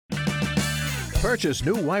Purchase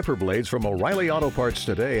new wiper blades from O'Reilly Auto Parts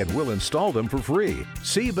today and we'll install them for free.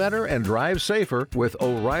 See better and drive safer with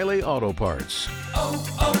O'Reilly Auto Parts.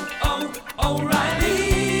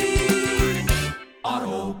 O'Reilly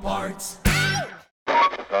Auto Parts.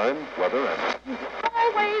 Time, weather, and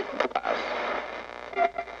Always.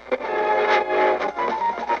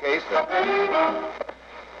 case of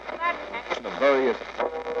various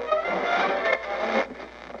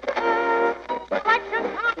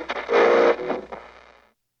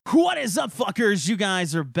What is up, fuckers? You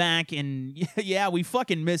guys are back, and yeah, we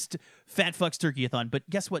fucking missed Fat Fucks Turkey-a-thon, but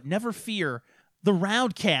guess what? Never fear. The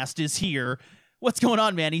Roundcast is here. What's going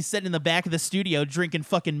on, man? He's sitting in the back of the studio drinking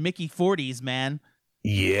fucking Mickey 40s, man.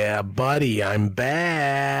 Yeah, buddy, I'm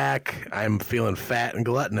back. I'm feeling fat and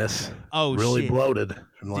gluttonous. Oh, really shit. bloated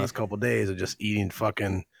from the last couple of days of just eating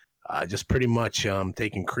fucking, just pretty much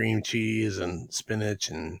taking cream cheese and spinach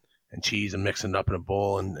and cheese and mixing it up in a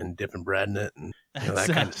bowl and dipping bread in it and that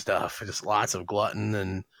kind of stuff. Just lots of glutton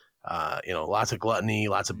and lots of gluttony,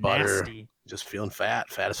 lots of butter. Nasty. Just feeling fat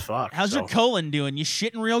as fuck. How's your colon doing? You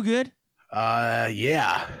shitting real good?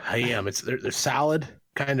 Yeah, I am. They're solid,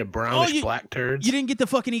 kind of brownish black turds. You didn't get the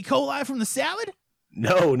fucking E. coli from the salad?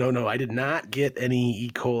 No. I did not get any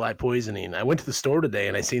E. coli poisoning. I went to the store today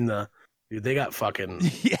and I seen they got fucking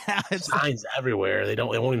signs everywhere. They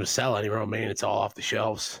won't even sell anywhere. Man, it's all off the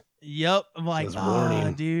shelves. Yep. I'm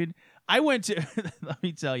like, dude. I went to, let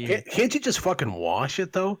me tell you. Can't you just fucking wash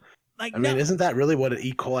it though? Like, I mean, isn't that really what an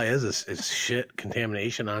E. coli is shit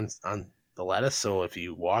contamination on the lettuce? So if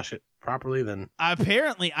you wash it properly, then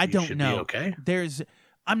apparently I don't know. Okay.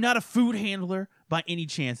 I'm not a food handler by any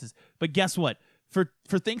chances, but guess what? For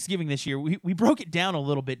Thanksgiving this year, we broke it down a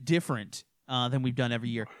little bit different than we've done every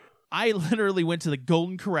year. I literally went to the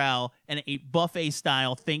Golden Corral and ate buffet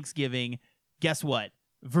style Thanksgiving. Guess what?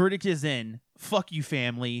 Verdict is in. Fuck you,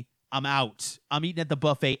 family. I'm out. I'm eating at the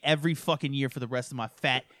buffet every fucking year for the rest of my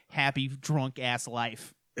fat, happy, drunk ass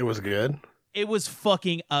life. It was good. It was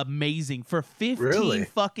fucking amazing. For $15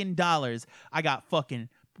 fucking dollars, I got fucking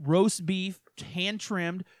roast beef, hand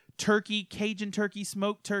trimmed, turkey, Cajun turkey,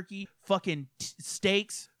 smoked turkey, fucking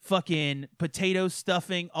steaks, fucking potato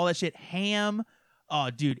stuffing, all that shit, ham.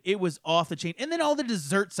 Oh, dude, it was off the chain. And then all the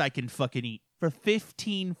desserts I can fucking eat for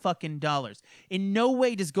 $15 fucking dollars. In no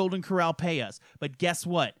way does Golden Corral pay us. But guess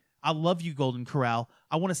what? I love you, Golden Corral.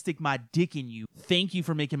 I want to stick my dick in you. Thank you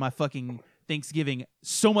for making my fucking Thanksgiving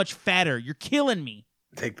so much fatter. You're killing me.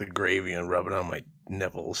 Take the gravy and rub it on my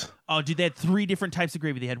nipples. Oh, dude, they had 3 different types of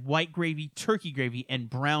gravy. They had white gravy, turkey gravy, and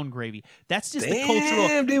brown gravy. That's just the cultural.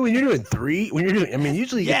 Damn, dude, when you're doing 3,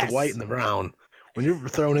 usually you get the white and the brown. When you're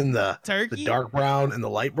throwing in the dark brown and the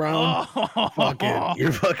light brown,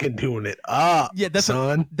 you're fucking doing it up. Yeah,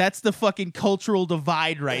 that's the fucking cultural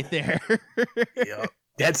divide right there. Yeah.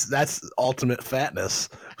 That's ultimate fatness.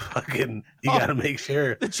 Fucking, you gotta make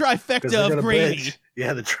sure the trifecta of gravy. Bitch.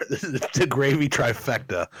 Yeah, the gravy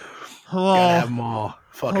trifecta. Hello. Gotta have them all.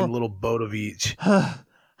 Fucking little boat of each.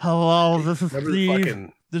 Hello, this is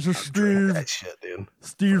Steve. This is Steve. That shit, dude.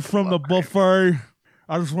 Steve from the buffet.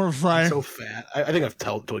 I just want to say, I'm so fat. I think I've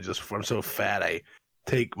told you this before. I'm so fat. I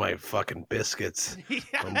take my fucking biscuits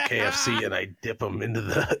from KFC and I dip them into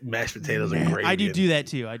the mashed potatoes and gravy. I do that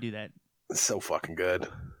too. I do that. It's so fucking good.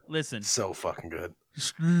 Listen. So fucking good.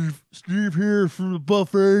 Steve here from the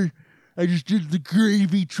buffet. I just did the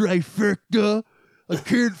gravy trifecta. I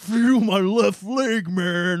can't feel my left leg,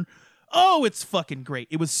 man. Oh, it's fucking great.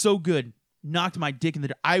 It was so good. Knocked my dick in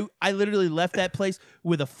the... I literally left that place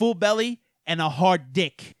with a full belly and a hard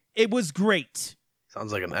dick. It was great.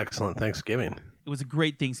 Sounds like an excellent Thanksgiving. It was a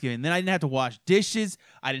great Thanksgiving. Then I didn't have to wash dishes.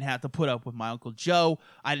 I didn't have to put up with my Uncle Joe.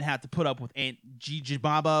 I didn't have to put up with Aunt Gigi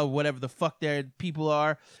Baba, whatever the fuck their people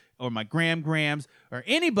are, or my Grams, or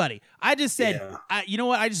anybody. I just said, you know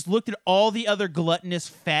what? I just looked at all the other gluttonous,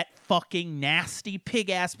 fat, fucking, nasty,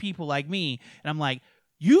 pig-ass people like me, and I'm like,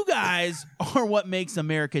 you guys are what makes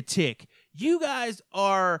America tick. You guys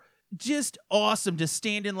are just awesome to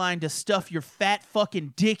stand in line to stuff your fat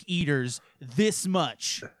fucking dick eaters this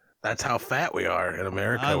much. That's how fat we are in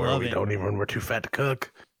America, where we're too fat to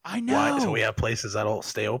cook. I know. Why? So we have places that'll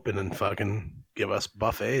stay open and fucking give us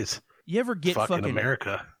buffets. You ever get fucking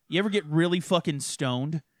America? You ever get really fucking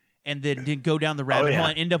stoned and then go down the rabbit hole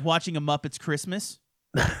and end up watching a Muppets Christmas?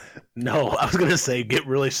 No, I was gonna say get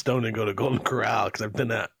really stoned and go to Golden Corral because I've done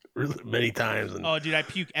that many times. And oh, dude, I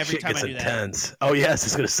puke every time I do intense. that. Oh yes, I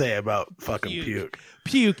was gonna say about fucking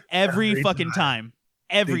puke every fucking time.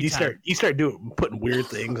 Every time. You start putting weird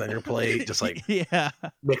things on your plate, just like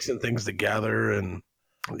mixing things together, and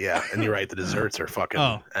and you're right, the desserts are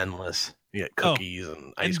fucking endless. You get cookies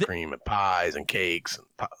and ice cream and pies and cakes.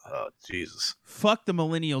 And Jesus. Fuck the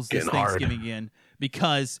millennials this Getting hard. Thanksgiving again,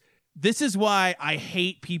 because this is why I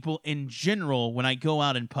hate people in general when I go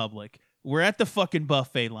out in public. We're at the fucking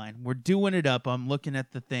buffet line. We're doing it up. I'm looking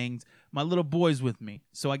at the things. My little boy's with me,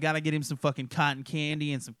 so I got to get him some fucking cotton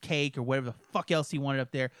candy and some cake or whatever the fuck else he wanted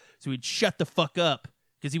up there, so he'd shut the fuck up,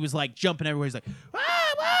 because he was like jumping everywhere. He's like,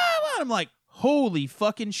 I'm like, holy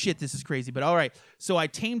fucking shit, this is crazy. But all right, so I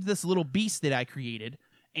tamed this little beast that I created,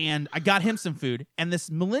 and I got him some food, and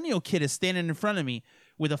this millennial kid is standing in front of me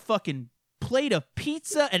with a fucking plate of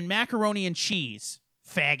pizza and macaroni and cheese.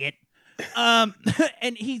 Faggot.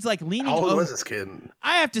 And he's like leaning How old over. was this kid?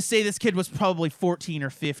 I have to say this kid was probably 14 or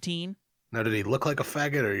 15. Now, did he look like a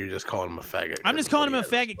faggot, or are you just calling him a faggot? I'm just calling him a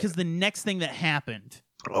faggot because the next thing that happened.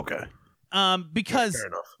 Okay. Because Fair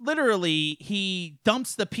enough. literally he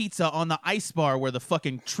dumps the pizza on the ice bar where the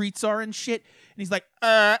fucking treats are and shit, and he's like,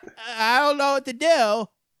 I don't know what to do.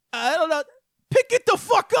 I don't know. Pick it the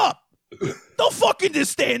fuck up. Don't fucking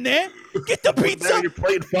just stand there. Get the Put that pizza. on your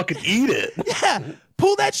plate and fucking eat it. Yeah,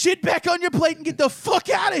 pull that shit back on your plate and get the fuck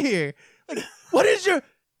out of here. Like, what is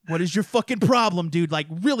your fucking problem, dude? Like,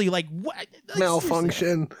 really, like what? Like,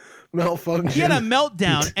 Malfunction. He had a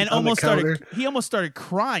meltdown and On the counter. he almost started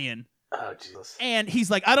crying. Oh, Jesus. And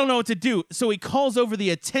he's like, I don't know what to do. So he calls over the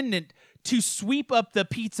attendant to sweep up the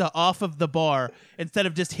pizza off of the bar instead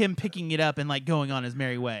of just him picking it up and like going on his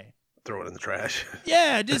merry way. Throw it in the trash.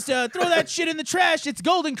 Yeah, just throw that shit in the trash. It's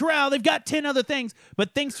Golden Corral. They've got 10 other things.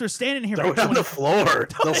 But thanks for standing here. Throw for it on 20 the floor.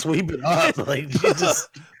 They'll sweep it up. Like, Jesus.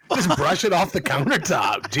 Just brush it off the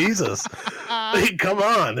countertop. Jesus. Like, come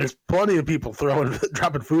on. There's plenty of people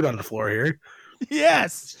dropping food on the floor here.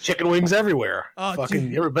 Yes. Chicken wings everywhere. Oh, fucking,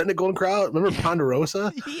 dude. you ever been to Golden Corral? Remember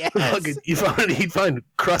Ponderosa? Yes. Fucking, you'd find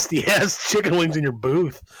crusty ass chicken wings in your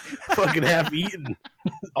booth, fucking half eaten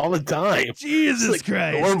all the time. Jesus It's like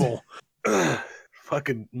Christ. normal.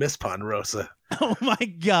 Fucking miss Ponderosa. Oh my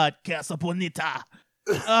God, Casa Bonita.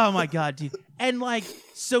 Oh my God, dude. And like,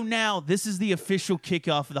 so now this is the official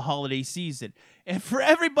kickoff of the holiday season. And for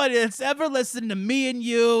everybody that's ever listened to me and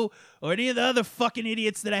you or any of the other fucking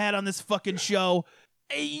idiots that I had on this fucking show,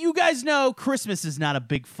 you guys know Christmas is not a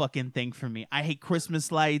big fucking thing for me. I hate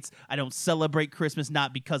Christmas lights. I don't celebrate Christmas,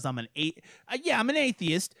 not because I'm an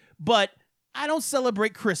atheist, but I don't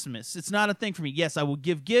celebrate Christmas. It's not a thing for me. Yes, I will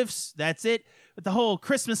give gifts. That's it. But the whole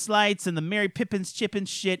Christmas lights and the Mary Pippins chippin'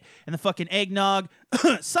 shit and the fucking eggnog.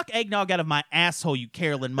 Suck eggnog out of my asshole, you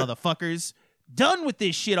Carolyn motherfuckers. Done with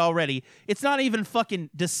this shit already. It's not even fucking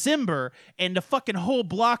December, and the fucking whole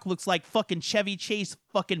block looks like fucking Chevy Chase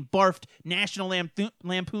fucking barfed National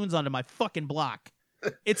Lampoons onto my fucking block.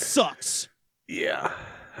 It sucks. Yeah.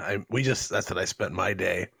 That's what I spent my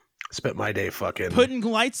day. Fucking Putting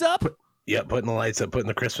lights up? putting the lights up, putting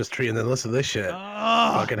the Christmas tree, and then listen to this shit.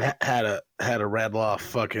 Fucking had a rattle off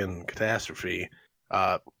fucking catastrophe.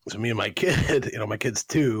 So me and my kid, my kid's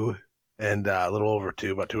 2 and a little over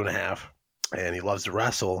 2, about 2.5, and he loves to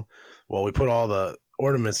wrestle. Well, we put all the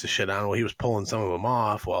ornaments and shit on. Well, he was pulling some of them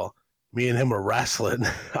off. Well, me and him were wrestling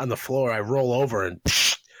on the floor. I roll over and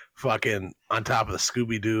fucking on top of the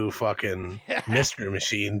Scooby-Doo fucking mystery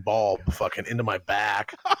machine bulb fucking into my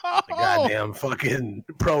back. The goddamn fucking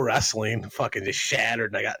pro wrestling fucking just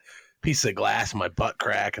shattered, and I got a piece of glass in my butt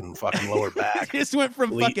crack and fucking lower back. Just went from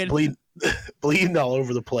bleeding all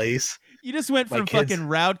over the place. You just went My from kids- fucking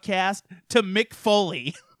Roudcast to Mick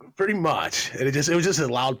Foley. Pretty much. And it was just a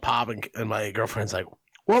loud pop, and my girlfriend's like,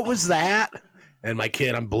 "What was that?" And my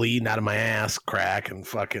kid, I'm bleeding out of my ass crack and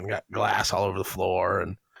fucking got glass all over the floor.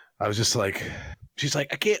 And I was just like, she's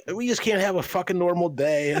like, we just can't have a fucking normal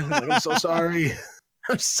day. And I'm like, I'm so sorry.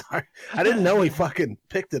 I'm sorry. I didn't know he fucking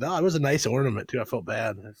picked it up. It was a nice ornament too. I felt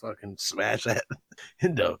bad. I fucking smashed that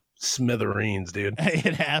into smithereens, dude.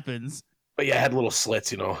 It happens. But yeah, I had little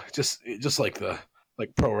slits, just like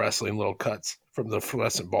pro wrestling little cuts from the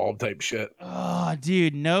fluorescent bulb type shit. Oh,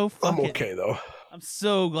 dude, no fucking... I'm okay though. I'm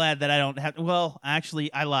so glad that I don't have to... Well,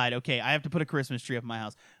 actually, I lied. Okay, I have to put a Christmas tree up in my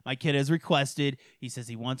house. My kid has requested. He says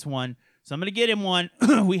he wants one. So I'm going to get him one.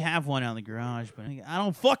 We have one out in the garage, but I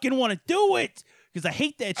don't fucking want to do it because I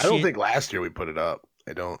hate that shit. I don't think last year we put it up.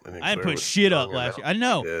 I don't. I didn't put shit up last year. I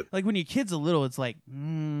know. Like when your kid's a little, it's like,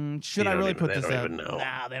 should I really put this up?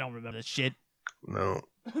 Nah, they don't remember this shit. No,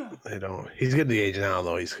 they don't. He's getting to the age now,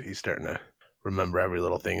 though. He's starting to remember every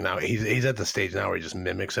little thing. Now he's at the stage now where he just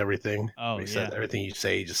mimics everything. Oh, he yeah. says everything you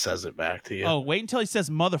say, he just says it back to you. Oh, wait until he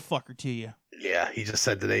says motherfucker to you. Yeah, he just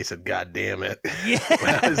said today, he said, "God damn it." Yeah.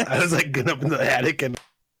 I was like getting up in the attic and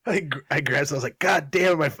I grabbed it. I was like, "God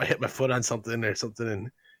damn it." I hit my foot on something or something.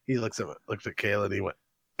 And he looked at Kayla and he went,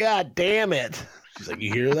 "God damn it." She's like,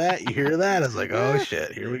 you hear that? You hear that? I was like, oh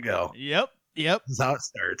shit, here we go. Yep. This is how it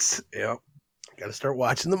starts. Yep. Got to start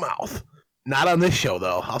watching the mouth. Not on this show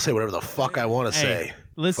though. I'll say whatever the fuck I want to say.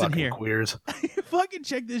 Listen fucking here. Queers. Fucking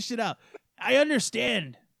check this shit out. I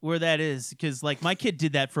understand where that is because like my kid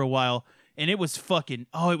did that for a while and it was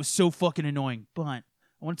so fucking annoying. But I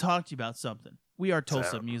want to talk to you about something. We Are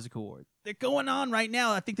Tulsa Music Awards. They're going on right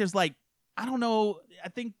now. I think there's like, I don't know. I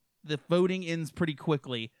think the voting ends pretty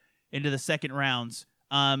quickly into the second rounds.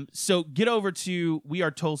 So get over to We Are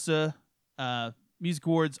Tulsa Music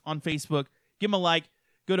Awards on Facebook. Give them a like.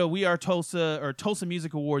 Go to We Are Tulsa or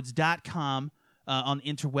TulsaMusicAwards.com on the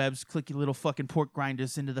interwebs. Click your little fucking pork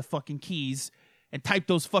grinders into the fucking keys and type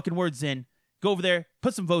those fucking words in. Go over there,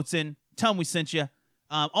 put some votes in. Tell them we sent you.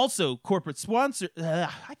 Also, corporate sponsor.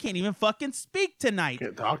 I can't even fucking speak tonight.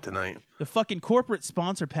 Can't talk tonight. The fucking corporate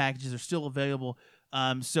sponsor packages are still available.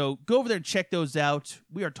 So go over there and check those out.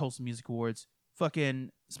 We Are Tulsa Music Awards.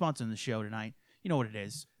 Fucking sponsoring the show tonight. You know what it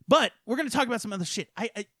is. But we're going to talk about some other shit.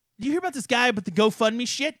 Do you hear about this guy with the GoFundMe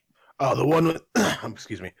shit? Oh, the one with,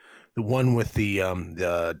 excuse me. The one with the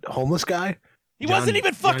homeless guy? He wasn't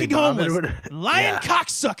even fucking homeless. Lion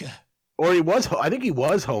cocksucker. Or I think he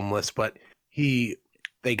was homeless, but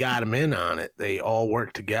they got him in on it. They all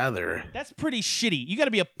worked together. That's pretty shitty. You got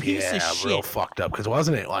to be a piece of shit. Yeah, real fucked up. Because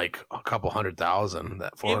wasn't it like a couple $100,000?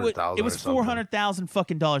 That $400,000. It was $400,000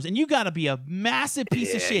 fucking dollars, and you got to be a massive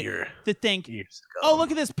piece of shit to think, oh,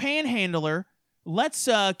 look at this panhandler. Let's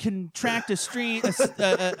contract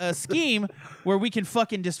a scheme where we can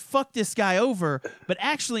fucking just fuck this guy over, but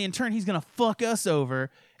actually in turn he's gonna fuck us over,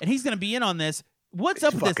 and he's gonna be in on this. What's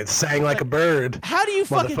up with this? Fucking sang like a bird. How do you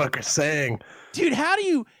fucking motherfucker sang? Dude, how do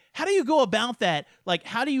you go about that? Like,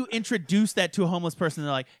 how do you introduce that to a homeless person?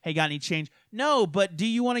 They're like, hey, got any change? No, but do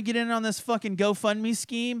you want to get in on this fucking GoFundMe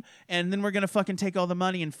scheme? And then we're going to fucking take all the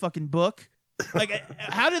money and fucking book? Like,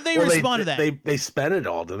 how did they respond to that? They spent it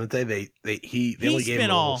all, didn't they? They only gave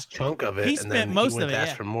him a little chunk of it. He spent most of it.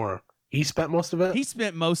 Asked for more. He spent most of it? He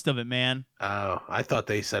spent most of it, man. Oh, I thought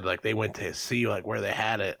they said like they went to see like where they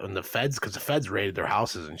had it and the feds, because the feds raided their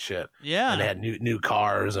houses and shit. Yeah. And they had new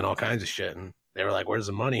cars and all kinds of shit. And they were like, where's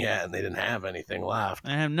the money at? And they didn't have anything left.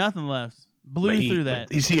 I have nothing left. Blew through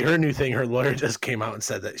that. You see her new thing, her lawyer just came out and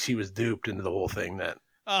said that she was duped into the whole thing.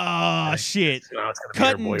 Shit.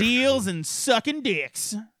 Cutting deals and sucking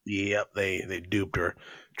dicks. Yep, they duped her,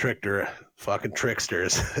 tricked her, fucking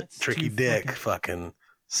tricksters. Tricky Dick fucking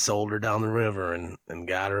sold her down the river and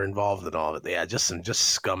got her involved in all of it. Yeah, just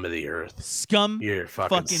scum of the earth. Scum. You're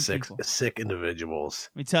fucking sick individuals.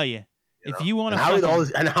 Let me tell you. If you want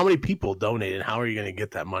to, how many people donated? How are you going to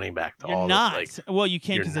get that money back to all? Not. Like, well, you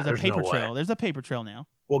can't because there's a paper trail. There's a paper trail now.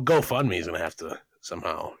 Well, GoFundMe is going to have to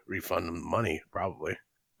somehow refund them the money, probably.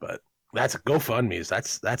 But that's GoFundMe's.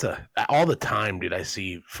 That's all the time, dude. I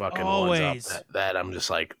see fucking ones up that I'm just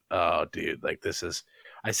like, oh, dude, like this is.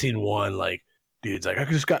 I seen one like. Dude's like, I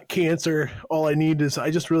just got cancer. All I need is, I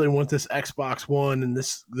just really want this Xbox One and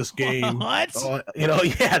this game. What?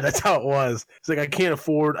 Yeah, that's how it was. It's like, I can't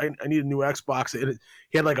afford, I need a new Xbox. And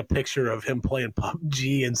he had like a picture of him playing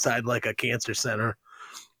PUBG inside like a cancer center.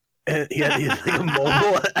 And he had like a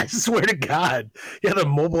mobile, I swear to God, he had a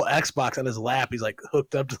mobile Xbox on his lap. He's like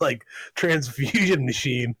hooked up to like transfusion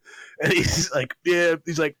machine. And he's like,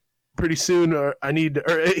 pretty soon,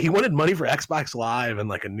 he wanted money for Xbox Live and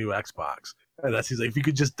like a new Xbox. And he's like, if you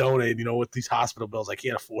could just donate, with these hospital bills, I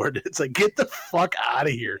can't afford it. It's like, get the fuck out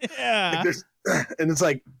of here. Yeah. And it's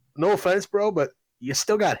like, no offense, bro, but you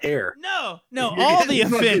still got hair. No, all the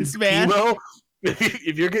offense, man. Chemo,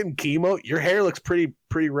 if you're getting chemo, your hair looks pretty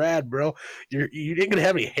rad, bro. You ain't gonna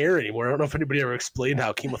have any hair anymore. I don't know if anybody ever explained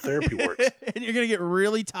how chemotherapy works. And you're gonna get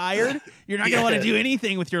really tired. You're not gonna want to do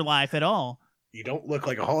anything with your life at all. You don't look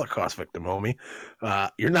like a Holocaust victim, homie.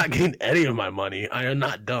 You're not getting any of my money. I am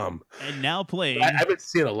not dumb. And now playing. I've been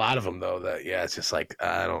seeing a lot of them though. That it's just like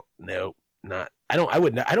I don't know. I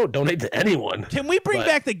don't donate to anyone. Can we bring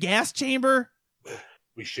back the gas chamber?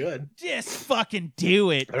 We should. Just fucking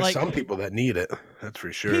do it. There's some people that need it. That's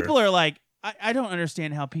for sure. People are like, I don't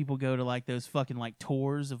understand how people go to like those fucking like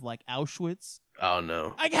tours of like Auschwitz. Oh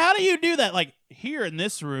no. Like, how do you do that? Like, here in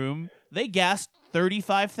this room, they gassed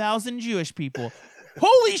 35,000 Jewish people.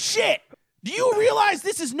 Holy shit! Do you realize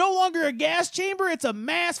this is no longer a gas chamber? It's a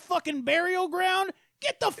mass fucking burial ground?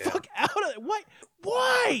 Get the fuck out of it. What?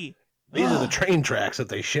 Why? These are the train tracks that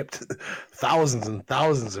they shipped thousands and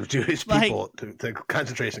thousands of Jewish people to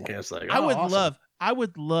concentration camps. Like, I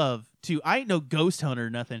would love to. I ain't no ghost hunter or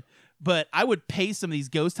nothing, but I would pay some of these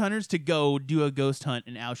ghost hunters to go do a ghost hunt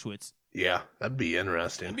in Auschwitz. Yeah, that'd be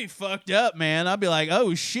interesting. That'd be fucked up, man. I'd be like,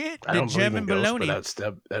 oh shit, I don't believe in ghosts, baloney.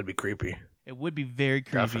 but that'd be creepy. It would be very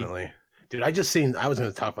creepy. Definitely. Dude, I was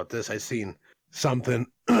going to talk about this. I seen something,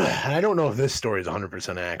 and I don't know if this story is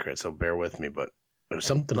 100% accurate, so bear with me, but it was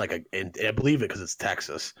something like and I believe it because it's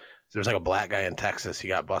Texas. There's like a black guy in Texas. He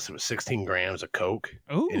got busted with 16 grams of coke,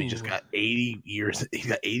 and he just got 80 years. He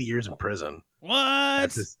got 80 years in prison.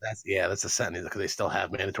 What? That's a sentence because they still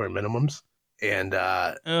have mandatory minimums. And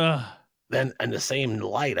then in the same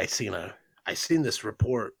light, I seen this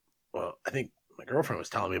report. Well, I think my girlfriend was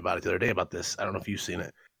telling me about it the other day about this. I don't know if you've seen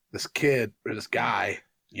it. This kid or this guy,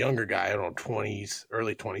 younger guy, I don't know, 20s,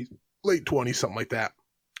 early 20s, late 20s, something like that.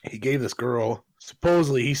 He gave this girl,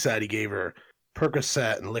 supposedly he said he gave her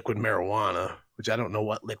Percocet and liquid marijuana, which I don't know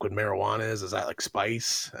what liquid marijuana is. Is that like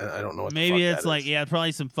spice? I don't know what Maybe the fuck it's that like, is. yeah,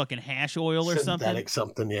 probably some fucking hash oil or Synthetic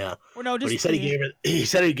something, yeah. Or no, just But he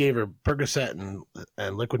said he gave her Percocet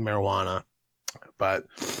and liquid marijuana, but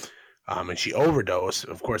and she overdosed.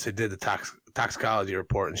 Of course, they did the toxicology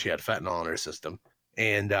report, and she had fentanyl in her system,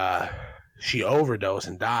 and she overdosed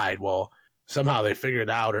and died. Well, somehow they figured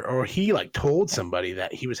out, or he like told somebody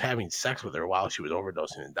that he was having sex with her while she was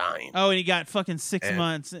overdosing and dying. Oh, and he got fucking 6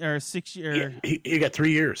 months or 6 years. He got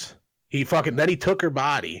 3 years. Then he took her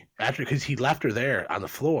body because he left her there on the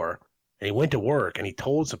floor, and he went to work, and he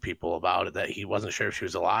told some people about it that he wasn't sure if she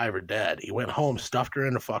was alive or dead. He went home, stuffed her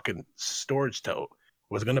in a fucking storage tote,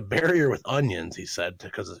 was going to bury her with onions, he said,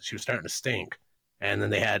 because she was starting to stink. And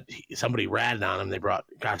then somebody ratted on him. They got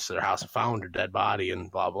to their house and found her dead body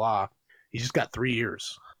and blah, blah. He just got 3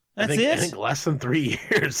 years. That's I think less than 3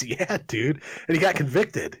 years. Yeah, dude. And he got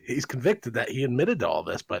convicted. He's convicted that he admitted to all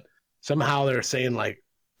this, but somehow they're saying like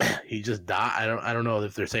he just died. I don't know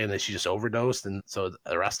if they're saying that she just overdosed and so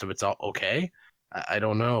the rest of it's all okay. I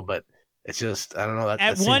don't know, but it's just I don't know.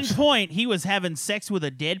 At one point, he was having sex with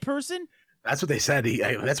a dead person. That's what they said.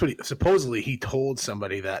 That's what supposedly he told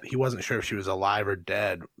somebody that he wasn't sure if she was alive or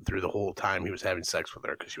dead through the whole time he was having sex with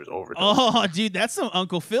her because she was overdosed. Oh, dude, that's some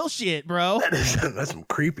Uncle Phil shit, bro. That's some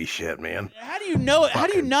creepy shit, man. How do you know it? How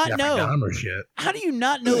do you not Jeffrey know? Dahmer shit. How do you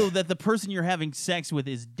not know that the person you're having sex with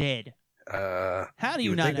is dead? How do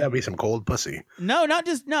you would not think know? that'd be some cold pussy? No,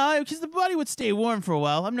 because the body would stay warm for a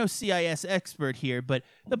while. I'm no CIS expert here, but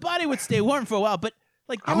the body would stay warm for a while. But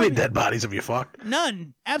like, how many dead bodies have you fucked?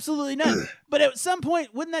 None, absolutely none. But at some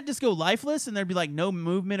point, wouldn't that just go lifeless, and there'd be like no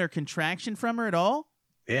movement or contraction from her at all?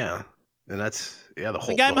 Yeah, and that's the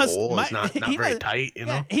whole guy hole is not very tight, you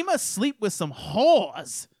know. He must sleep with some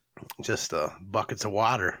holes. Just buckets of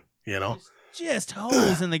water, you know. Just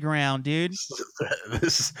holes in the ground, dude.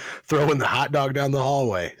 This is throwing the hot dog down the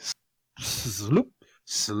hallway. Sloop,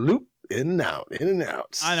 in and out, in and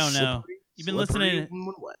out. I don't know. You've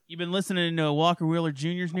been listening to Walker Wheeler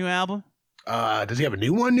Jr.'s new album? Does he have a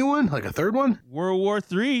new one? Like a third one? World War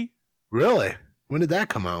III. Really? When did that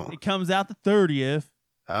come out? It comes out the 30th.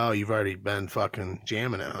 Oh, you've already been fucking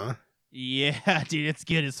jamming it, huh? Yeah, dude, it's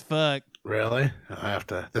good as fuck. Really? I have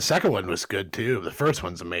to. The second one was good too. The first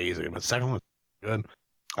one's amazing, but the second one's good.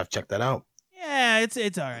 I've checked that out. Yeah, it's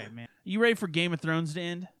all right, man. You ready for Game of Thrones to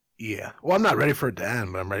end? Yeah. Well, I'm not ready for it to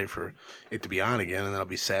end, but I'm ready for it to be on again, and then I'll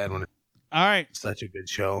be sad when all right. It's such a good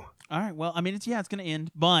show. All right. Well, I mean, it's going to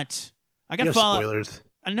end, but I got spoilers.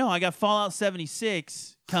 I know. I got Fallout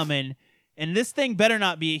 76 coming, and this thing better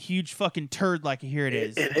not be a huge fucking turd like I hear it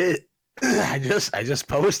is. It is. I just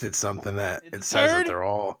posted something that it says that they're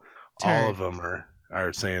all of them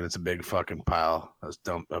are saying it's a big fucking pile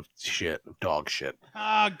of shit, of dog shit.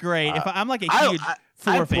 Oh, great. I'm like a huge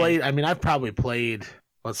fan. I've probably played,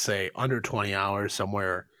 let's say, under 20 hours,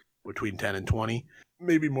 somewhere between 10 and 20,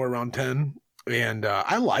 maybe more around 10. And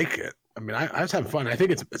I like it. I mean, I was having fun. I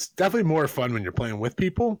think it's definitely more fun when you're playing with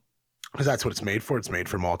people because that's what it's made for. It's made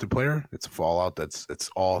for multiplayer. It's a Fallout it's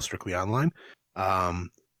all strictly online.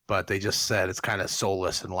 But they just said it's kind of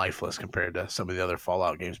soulless and lifeless compared to some of the other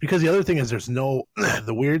Fallout games. Because the other thing is the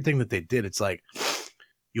weird thing that they did, it's like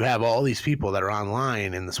you have all these people that are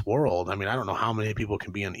online in this world. I mean, I don't know how many people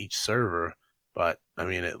can be on each server, but I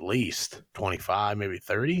mean, at least 25, maybe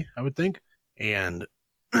 30, I would think. And,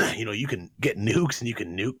 you can get nukes and you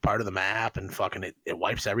can nuke part of the map and fucking it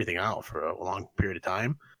wipes everything out for a long period of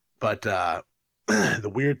time. But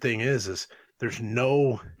the weird thing is there's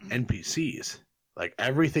no NPCs. Like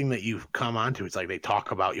everything that you come onto, it's like they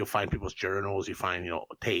talk about, you'll find people's journals, you find,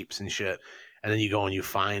 tapes and shit. And then you go and you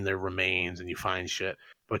find their remains and you find shit,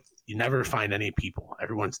 but you never find any people.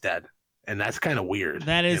 Everyone's dead. And that's kind of weird.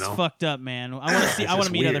 That is fucked up, man. I want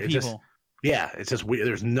to meet other people. It's just weird.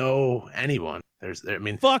 There's no anyone.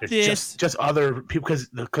 Fuck there's this. Just other people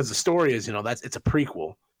because the story is, it's a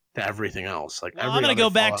prequel to everything else. Like I'm going to go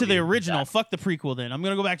back to the original. Fuck the prequel then. I'm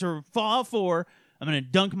going to go back to Fallout 4. I'm going to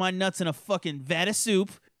dunk my nuts in a fucking vat of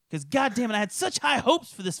soup, Because goddamn it, I had such high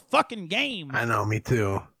hopes for this fucking game. I know, me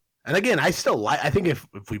too. And again, I still like. I think if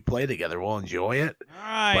we play together, we'll enjoy it. All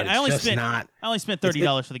right, But it's I only spent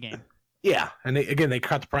 $30 for the game. Yeah, and they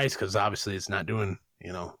cut the price because obviously it's not doing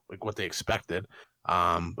like what they expected.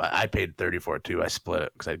 But I paid $30 for it too. I split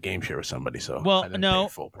it because I had game share with somebody. So well, I didn't no, pay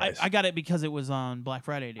full price. I got it because it was on Black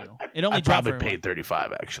Friday deal. It I only dropped probably for paid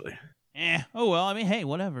 $35 actually. Oh well, I mean, hey,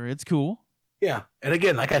 whatever. It's cool. Yeah, and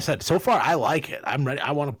again, like I said, so far I like it. I'm ready.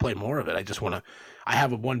 I want to play more of it. I just want to. I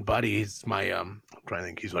have one buddy. He's my I'm trying to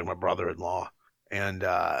think. He's like my brother-in-law, and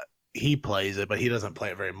he plays it, but he doesn't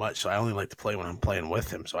play it very much. So I only like to play when I'm playing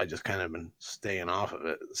with him. So I just kind of been staying off of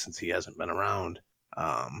it since he hasn't been around.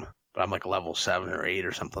 But I'm like level 7 or 8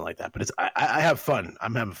 or something like that. But it's I have fun.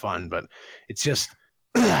 I'm having fun, but it's just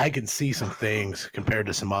I can see some things compared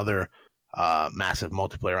to some other massive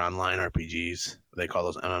multiplayer online RPGs. They call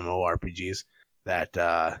those MMO RPGs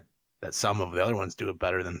that some of the other ones do it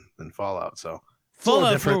better than Fallout. So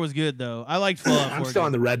Fallout 4 was good though. I liked Fallout 4. I'm still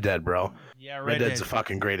on the Red Dead, bro. Yeah, Red Dead's the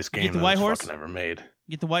fucking greatest game the White Horse? fucking ever made.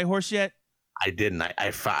 Get the White Horse yet? I didn't.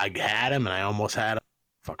 I had him and I almost had him.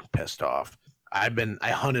 Fucking pissed off. I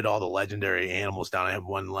hunted all the legendary animals down. I have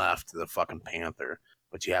one left, the fucking panther.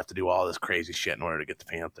 But you have to do all this crazy shit in order to get the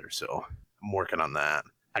panther. So I'm working on that.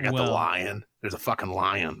 I got the lion. There's a fucking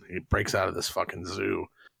lion. He breaks out of this fucking zoo.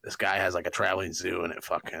 This guy has like a traveling zoo and it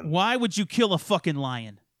fucking... Why would you kill a fucking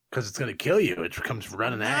lion? Because it's going to kill you. It comes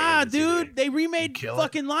running at you. Dude, they remade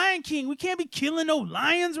fucking Lion King. We can't be killing no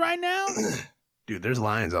lions right now. Dude, there's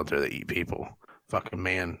lions out there that eat people. Fucking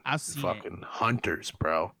man. I've seen fucking hunters,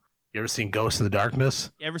 bro. You ever seen Ghosts in the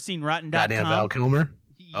Darkness? You ever seen Rotten.com? Goddamn Val Kilmer?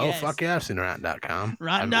 Yes. Oh, fuck yeah, I've seen Rotten.com.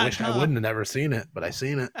 Rotten.com. I wish I wouldn't have never seen it, but I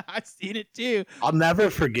seen it. I've seen it too. I'll never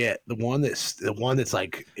forget the one that's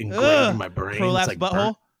like engraved in my brain. Prolapse like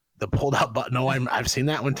butthole? The pulled out butt. No, I've seen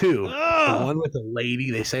that one too. The one with the lady,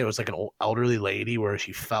 they say it was like an old elderly lady where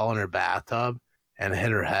she fell in her bathtub and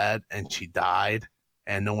hit her head and she died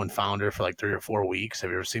and no one found her for like 3 or 4 weeks.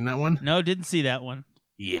 Have you ever seen that one? No, didn't see that one.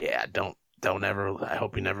 Yeah, don't ever. I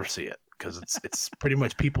hope you never see it because it's pretty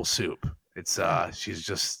much people soup. It's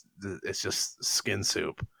it's just skin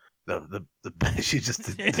soup. She's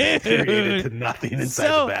just deteriorated to nothing inside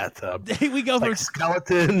the bathtub. We go like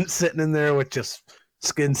skeleton sitting in there with just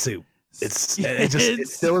skin soup. It's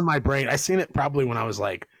still in my brain. I seen it probably when I was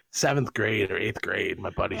like 7th grade or 8th grade. My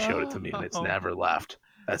buddy showed it to me, and it's never left.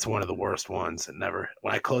 That's one of the worst ones. And never,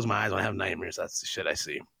 when I close my eyes, when I have nightmares, that's the shit I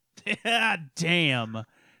see. Damn.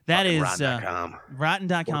 That is Rotten.com.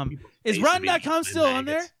 Rotten.com. Is Rotten.com still on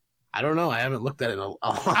there? I don't know. I haven't looked at it in a long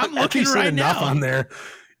time. I'm looking right enough now. on there.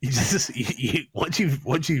 You just once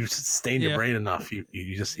you stain your brain enough, you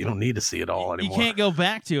don't need to see it all anymore. You can't go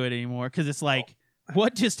back to it anymore because it's like,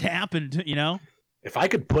 what just happened? You know? If I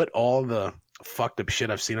could put all the fucked up shit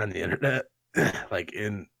I've seen on the internet,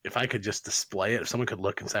 if I could just display it, if someone could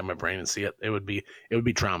look inside my brain and see it, it would be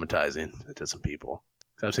traumatizing to some people.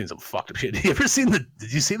 I've seen some fucked up shit.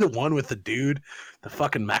 Did you see the one with the dude, the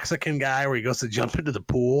fucking Mexican guy where he goes to jump into the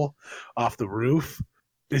pool off the roof?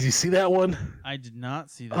 Did you see that one? I did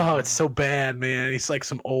not see that. Oh, it's so bad, man. He's like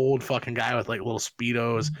some old fucking guy with like little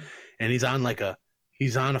Speedos and he's on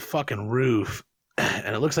a fucking roof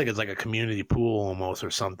and it looks like it's like a community pool almost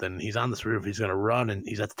or something. He's on this roof. He's going to run and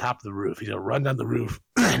he's at the top of the roof. He's going to run down the roof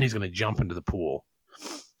and he's going to jump into the pool.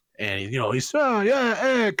 And he's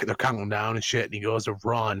they're counting down and shit. And he goes to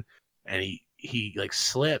run, and he like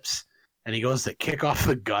slips, and he goes to kick off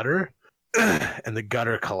the gutter, and the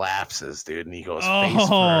gutter collapses, dude. And he goes face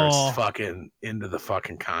first, fucking into the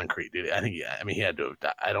fucking concrete, dude. He had to have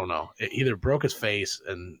died. I don't know. It either broke his face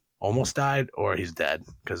and almost died, or he's dead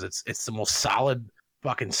because it's the most solid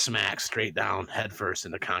fucking smack straight down head first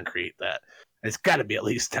into concrete that it's got to be at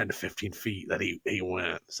least 10 to 15 feet that he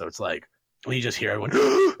went. So it's like. When you just hear everyone,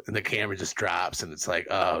 and the camera just drops, and it's like,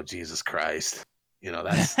 oh, Jesus Christ.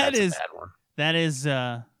 That's a bad one. That is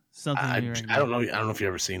something. I don't know. I don't know if you've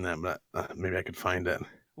ever seen that, but maybe I could find it.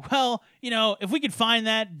 Well, if we could find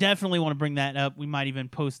that, definitely want to bring that up. We might even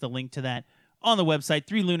post a link to that on the website,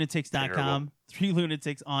 3lunatics.com,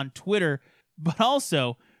 3lunatics on Twitter. But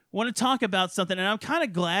also, want to talk about something, and I'm kind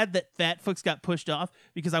of glad that Fat Fuchs got pushed off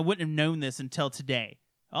because I wouldn't have known this until today.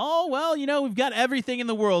 Oh, well, we've got everything in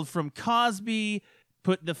the world from Cosby,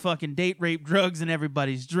 put the fucking date rape drugs in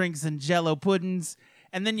everybody's drinks and Jell-O puddings,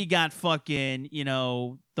 and then you got fucking,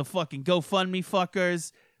 the fucking GoFundMe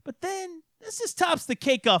fuckers. But then this just tops the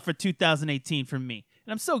cake off for 2018 for me.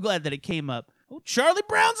 And I'm so glad that it came up. Oh, Charlie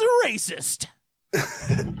Brown's a racist.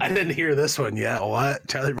 I didn't hear this one yet. What?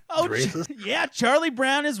 Charlie Brown's racist? Yeah, Charlie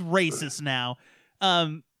Brown is racist now.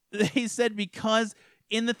 They said because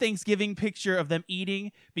in the Thanksgiving picture of them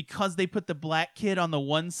eating, because they put the black kid on the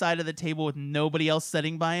one side of the table with nobody else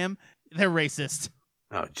sitting by him, they're racist.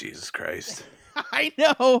 Oh, Jesus Christ. I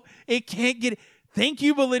know. It can't get... Thank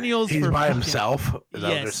you, millennials. He's for by fucking... himself? Is that what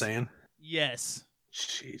they're Yes. saying? Yes.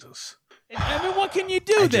 Jesus. I mean, what can you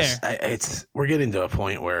do there? We're getting to a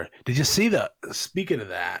point where... Did you see speaking of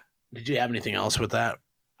that, did you have anything else with that?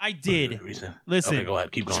 I did. Listen, okay, go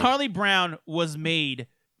ahead. Keep going. Charlie Brown was made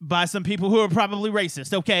by some people who are probably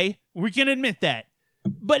racist, okay? We can admit that.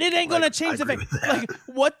 But it ain't going to change the fact. Like,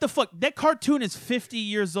 what the fuck? That cartoon is 50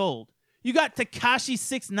 years old. You got Tekashi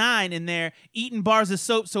 6ix9ine in there eating bars of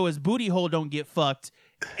soap so his booty hole don't get fucked.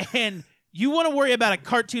 And you want to worry about a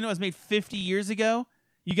cartoon that was made 50 years ago?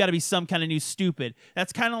 You got to be some kind of new stupid.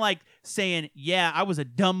 That's kind of like saying, yeah, I was a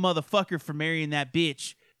dumb motherfucker for marrying that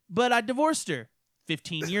bitch, but I divorced her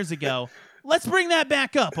 15 years ago. Let's bring that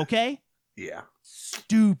back up, okay? Yeah.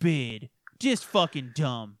 Stupid. Just fucking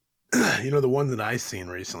dumb. You know, the one that I seen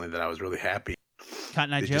recently that I was really happy.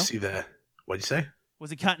 Cotton Eye Did Joe? you see that? What'd you say?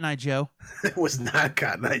 Was it Cotton Eye Joe? It was not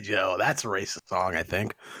Cotton Eye Joe. That's a racist song, I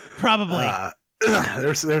think. Probably.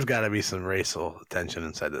 There's got to be some racial tension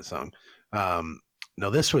inside that song. No,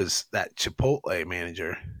 this was that Chipotle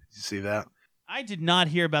manager. Did you see that? I did not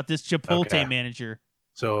hear about this Chipotle Okay. manager.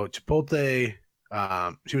 So Chipotle,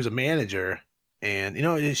 she was a manager, and you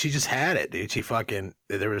know she just had it, dude.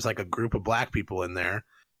 There was like a group of black people in there,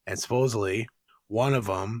 and supposedly one of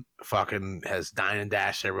them fucking has dined and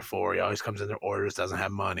dashed there before. He always comes in their orders, doesn't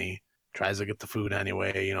have money, tries to get the food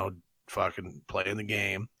anyway, you know, fucking playing the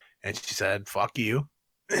game. And she said, "Fuck you."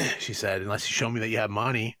 She said, "Unless you show me that you have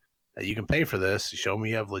money, that you can pay for this, show me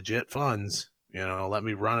you have legit funds, you know, let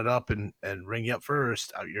me run it up and ring you up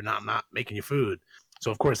first. You're not making your food."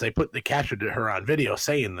 So of course they captured her on video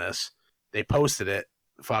saying this. They posted it.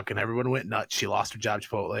 Fucking everyone went nuts. She lost her job.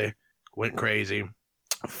 Chipotle went crazy,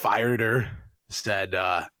 fired her. Said,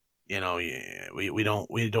 you know, we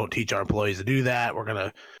don't teach our employees to do that. We're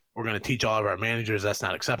gonna teach all of our managers that's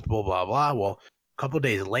not acceptable. Blah blah. Well, a couple of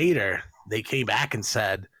days later, they came back and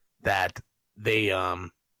said that they're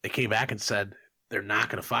not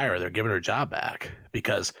gonna fire her. They're giving her job back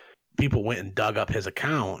because people went and dug up his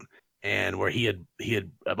account and where he had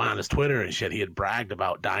on his Twitter and shit, he had bragged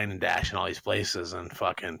about dine and dash in all these places and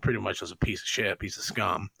fucking pretty much was a piece of shit, piece of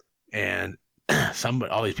scum. And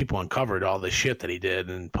all these people uncovered all the shit that he did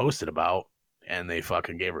and posted about, and they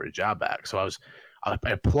fucking gave her a job back. So I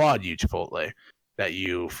applaud you, Chipotle, that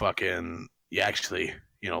you actually,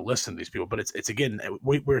 you know, listen to these people. But it's again,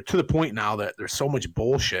 we're to the point now that there's so much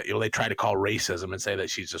bullshit. You know, they try to call racism and say that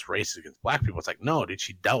she's just racist against black people. It's like, no, dude,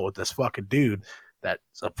 she dealt with this fucking dude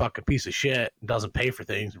that's a fucking piece of shit, doesn't pay for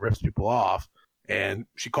things, rips people off, and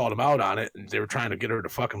she called him out on it, and they were trying to get her to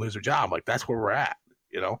fucking lose her job. Like, that's where we're at,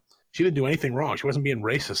 you know? She didn't do anything wrong. She wasn't being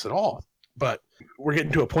racist at all. But we're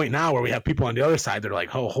getting to a point now where we have people on the other side that are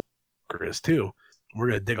like, oh, is too. We're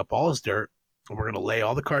going to dig up all this dirt, and we're going to lay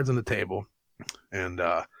all the cards on the table, and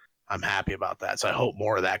I'm happy about that. So I hope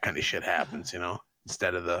more of that kind of shit happens, you know,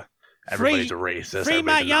 instead of everybody's a racist. Free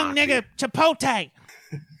my young nigga Chipotle.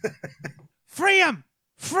 Free him.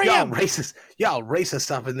 Free him. Y'all racist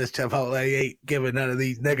stuff in this Chipotle ain't giving none of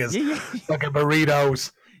these niggas fucking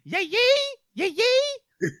burritos. Yeah.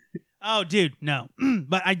 Oh, dude, no.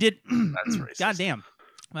 But I did. That's racist. Goddamn.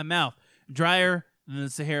 My mouth. Drier than the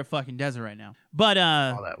Sahara fucking desert right now. But,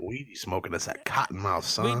 all that weed you smoking, that's that cotton mouth,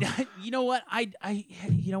 son. You know what?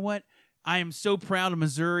 You know what? I am so proud of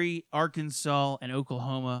Missouri, Arkansas, and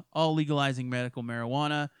Oklahoma all legalizing medical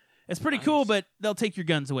marijuana. It's pretty cool, but they'll take your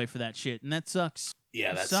guns away for that shit, and that sucks.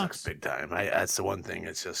 Yeah, that sucks big time. That's the one thing.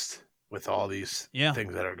 It's just with all these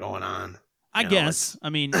things that are going on. I guess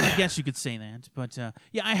you could say that. But,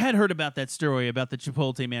 yeah, I had heard about that story about the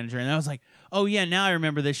Chipotle manager, and I was like, oh, yeah, now I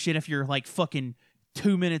remember this shit. If you're, like, fucking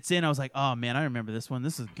 2 minutes in, I was like, oh, man, I remember this one.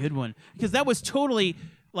 This is a good one. Because that was totally,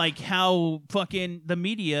 like, how fucking the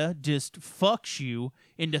media just fucks you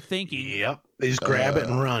into thinking. Yep. They just grab it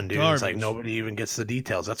and run, dude. Garbage. It's like nobody even gets the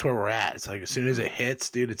details. That's where we're at. It's like as soon as it hits,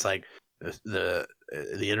 dude, it's like the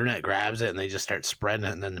internet grabs it and they just start spreading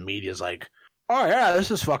it, and then the media's like, oh yeah,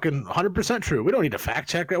 this is fucking 100% true. We don't need to fact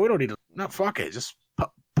check that. We don't need to. No, fuck it. Just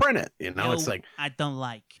print it. You know, it's like I don't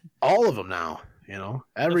like all of them now. You know,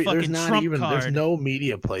 there's not Trump even card. there's no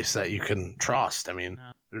media place that you can trust. I mean,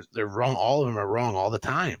 they're wrong. All of them are wrong all the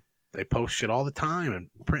time. They post shit all the time and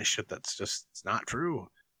print shit that's just it's not true.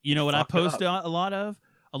 You know what I post a lot of?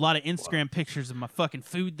 A lot of Instagram pictures of my fucking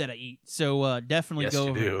food that I eat. So definitely go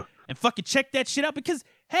over and fucking check that shit out because,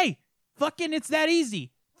 hey, fucking it's that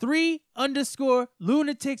easy.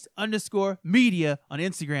 3_lunatics_media on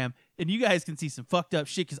Instagram and you guys can see some fucked up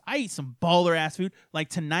shit because I eat some baller ass food. Like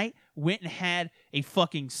tonight, went and had a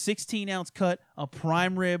fucking 16-ounce cut, a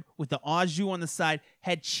prime rib with the au jus on the side,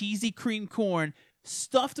 had cheesy cream corn,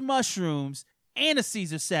 stuffed mushrooms, and a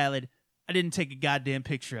Caesar salad. I didn't take a goddamn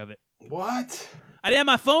picture of it. What? I didn't have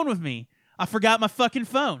my phone with me. I forgot my fucking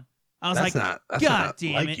phone. I was That's like, not God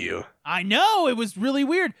damn like it. you. I know, it was really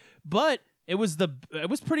weird, but it was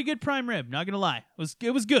pretty good prime rib, not gonna lie. It was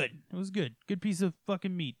good. It was good. Good piece of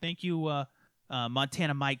fucking meat. Thank you,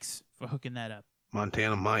 Montana Mike's, for hooking that up.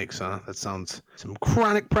 Montana Mike's, huh? That sounds some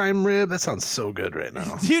chronic prime rib. That sounds so good right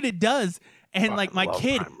now. Dude, it does. And Fucking like my love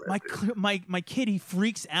kid, prime rib, my kid, he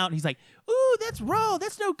freaks out. He's like, "Ooh, that's raw.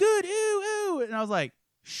 That's no good. Ooh, ooh." And I was like,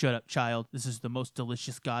 "Shut up, child. This is the most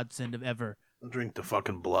delicious godsend of ever." I'll drink the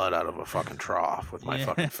fucking blood out of a fucking trough with my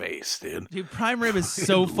fucking face, dude. Dude, prime rib is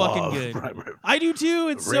so fucking Love good. prime rib. I do too.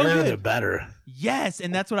 It's so Rarer, the good. better. Yes,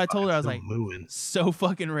 and that's what I told her. I was like, mooing. so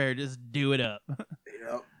fucking rare. Just do it up.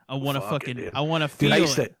 Yep. I want to Fuck it, fucking. dude. I want to feel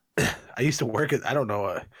Dude, it. I used to work at. I don't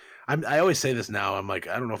know. I always say this now. I'm like,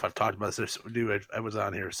 I don't know if I've talked about this. Dude, I was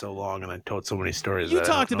on here so long and I told so many stories. You that I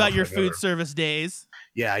don't talked know about if your I've food ever- service days.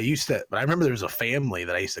 Yeah, I used to, but I remember there was a family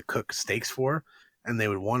that I used to cook steaks for, and they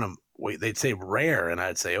would want them. They'd say rare, and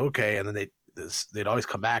I'd say okay, and then they'd always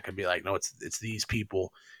come back and be like, no, it's these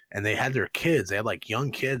people, and they had their kids. They had like young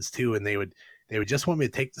kids too, and they would just want me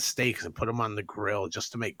to take the steaks and put them on the grill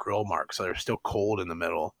just to make grill marks, so they're still cold in the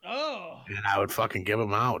middle. Oh. And I would fucking give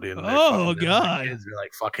them out, dude. And Oh, fucking, God. my kids were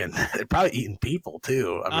like fucking. They're probably eating people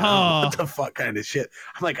too. I mean, I don't know what the fuck kind of shit.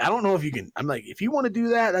 I'm like, I don't know if you can. I'm like, if you want to do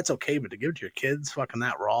that, that's okay. But to give it to your kids, fucking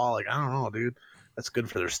that raw, like I don't know, dude. That's good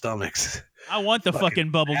for their stomachs. I want the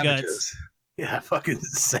fucking bubble savages. guts. Yeah, fucking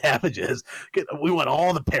savages. We want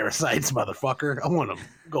all the parasites, motherfucker. I want them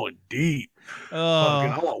going deep. Fucking,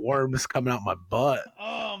 I Oh. want worms coming out my butt.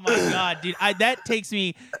 Oh my god, dude! That takes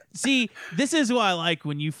me. See, this is why I like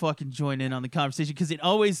when you fucking join in on the conversation because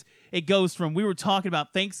it goes from we were talking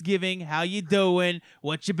about Thanksgiving, how you doing,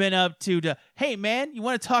 what you been up to hey man, you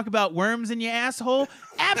want to talk about worms in your asshole?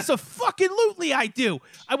 Abso-fucking-lutely, I do.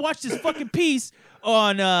 I watched this fucking piece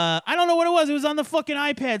on I don't know what it was. It was on the fucking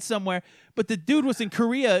iPad somewhere. But the dude was in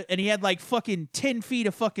Korea and he had like fucking 10 feet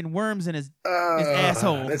of fucking worms in his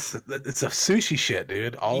asshole. It's a sushi shit,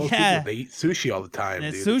 dude. All those Yeah. people, they eat sushi all the time,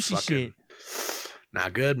 That's dude. sushi It's fucking shit.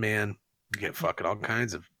 Not good, man. You get fucking all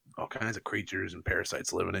kinds of creatures and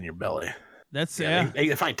parasites living in your belly. That's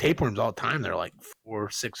They find tapeworms all the time. They're like 4 or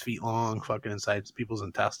 6 feet long, fucking inside people's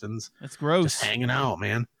intestines, that's gross. just hanging out,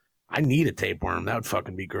 man. I need a tapeworm. That would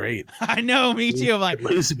fucking be great. I know, me too. I'm like, I'd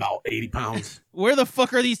lose about 80 pounds. where the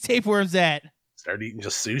fuck are these tapeworms at? Start eating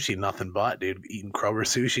just sushi, nothing but, dude. Eating Kroger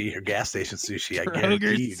sushi or gas station sushi. I Kroger's.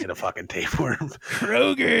 guarantee you get a fucking tapeworm.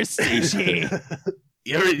 Kroger sushi.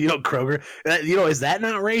 You know Kroger. Is that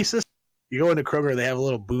not racist? You go into Kroger, they have a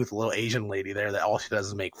little booth, a little Asian lady there that all she does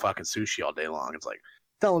is make fucking sushi all day long. It's like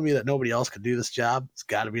telling me that nobody else could do this job. It's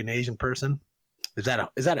got to be an Asian person. Is that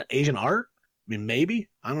an Asian art? I mean, maybe.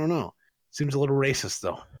 I don't know. Seems a little racist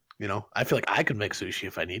though. I feel like I could make sushi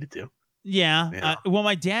if I needed to. Yeah. Yeah. Well,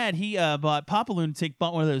 my dad, he bought Papa Lunatic,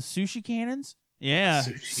 bought one of those sushi cannons. Yeah.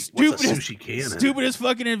 Sushi. What's a sushi cannon? Stupidest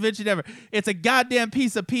fucking invention ever. It's a goddamn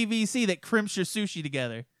piece of PVC that crimps your sushi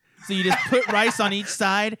together. So you just put rice on each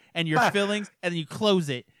side and your fillings, and then you close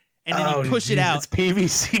it, and then you push it out. It's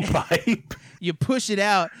PVC pipe. You push it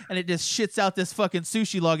out, and it just shits out this fucking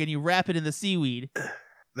sushi log, and you wrap it in the seaweed.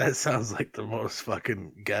 That sounds like the most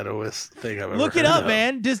fucking ghettoest thing I've ever Look heard it up, of.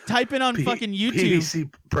 man. Just type in on fucking YouTube.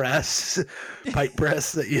 PVC press, pipe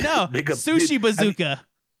press that you No, make up. sushi bazooka.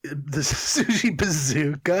 The sushi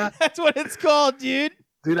bazooka. That's what it's called, dude.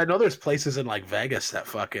 Dude, I know there's places in like Vegas that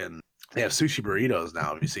fucking they have sushi burritos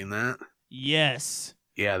now. Have you seen that? Yes.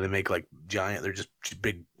 Yeah, they make like giant. They're just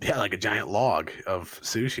big. Yeah, like a giant log of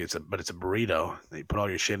sushi. But it's a burrito. They put all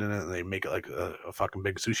your shit in it and they make it like a fucking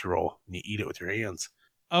big sushi roll and you eat it with your hands.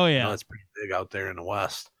 Oh I yeah. know it's pretty big out there in the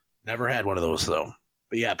West. Never had one of those though.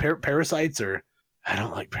 But yeah, parasites are. I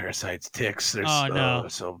don't like parasites. Ticks. They're no.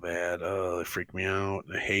 so bad. Oh, they freak me out.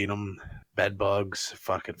 I hate them. Bed bugs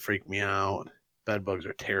fucking freak me out. Bed bugs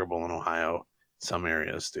are terrible in Ohio. Some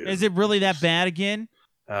areas, dude. Is it really that bad again?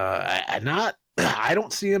 I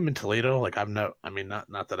don't see them in Toledo. Like not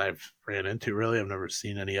that I've ran into really. I've never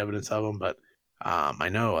seen any evidence of them, but I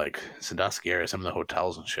know like Sandusky area, some of the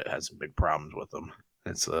hotels and shit had some big problems with them.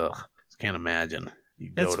 It's can't imagine.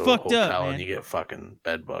 You go That's to a fucked up, hotel man. and you get fucking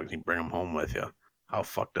bed bugs. You bring them home with you. How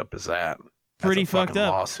fucked up is that? That's Pretty a fucking fucked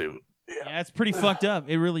up. Lawsuit. Yeah, it's pretty fucked up.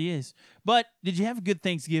 It really is. But did you have a good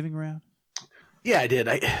Thanksgiving round? Yeah, I did.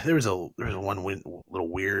 There was one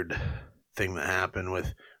little weird thing that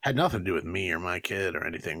happened had nothing to do with me or my kid or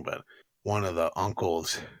anything, but one of the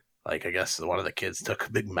uncles, like, I guess one of the kids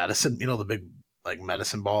took big medicine, the big, like,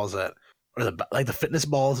 medicine balls or the fitness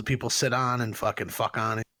balls that people sit on and fucking fuck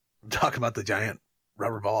on. I'm talking about the giant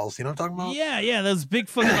rubber balls. You know what I'm talking about? Yeah, those big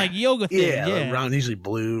fucking, like, yoga things. Yeah. Round, usually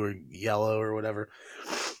blue or yellow or whatever.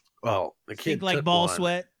 Well, the kid Think like took ball one.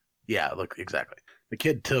 sweat. Yeah, look, exactly. The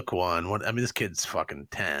kid took one. This kid's fucking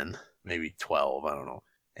 10, maybe 12, I don't know.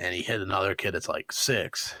 And he hit another kid that's like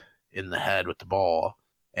 6 in the head with the ball.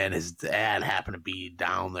 And his dad happened to be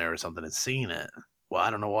down there or something and seen it. Well, I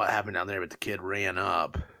don't know what happened down there, but the kid ran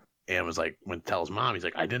up and was like, when tells mom, he's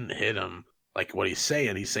like, I didn't hit him. Like, what he's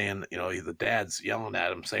saying, the dad's yelling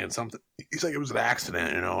at him, saying something. He's like, it was an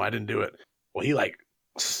accident, I didn't do it. Well, he like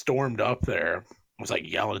stormed up there, was like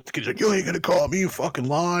yelling at the kid, like, you ain't gonna call me, you fucking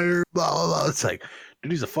liar, blah, blah, blah. It's like,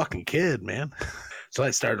 dude, he's a fucking kid, man. So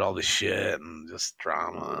I started all this shit and just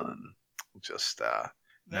drama and just,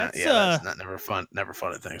 that's never fun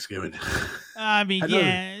at Thanksgiving. I mean,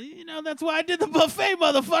 that's why I did the buffet,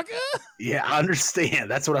 motherfucker. Yeah, I understand.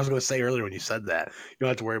 That's what I was going to say earlier when you said that. You don't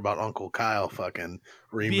have to worry about Uncle Kyle fucking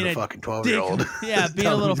reaming a fucking 12-year-old. Yeah, being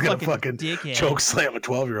a little fucking dickhead. Choke slam a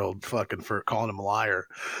 12-year-old fucking for calling him a liar.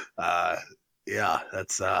 Yeah,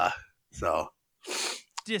 that's so.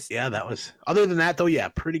 Just yeah, that was. Other than that, though, yeah,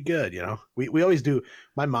 pretty good. We always do.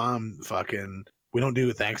 My mom fucking. We don't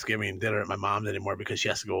do Thanksgiving dinner at my mom's anymore because she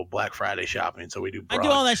has to go Black Friday shopping. So we do brunch. I do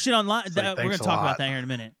all that shit online. Like, we're gonna talk about that here in a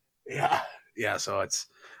minute. Yeah. So it's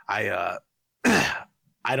I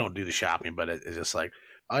don't do the shopping, but it's just like,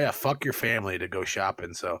 oh yeah, fuck your family to go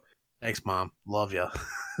shopping. So thanks, Mom, love you.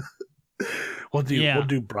 We'll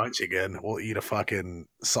do brunch again. We'll eat a fucking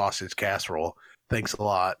sausage casserole. Thanks a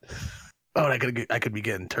lot. Oh, and I could be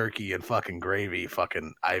getting turkey and fucking gravy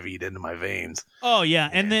fucking IV'd into my veins. Oh yeah,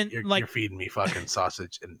 and then you're feeding me fucking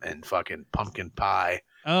sausage and fucking pumpkin pie.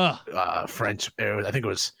 French. I think it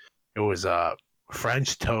was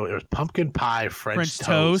French toast. It was pumpkin pie French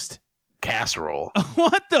toast casserole.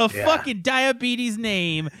 What the fucking diabetes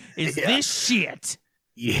name is this shit?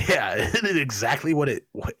 Yeah, it exactly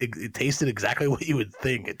it tasted exactly what you would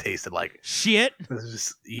think it tasted like. Shit. It was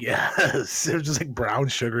just it was just like brown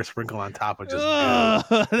sugar sprinkled on top of just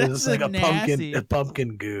goo. It was like a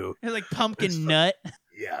pumpkin goo. It's like pumpkin nut.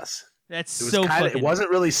 Yes. That's it was so fucking. It wasn't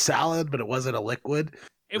really solid, but it wasn't a liquid.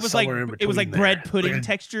 It was like bread pudding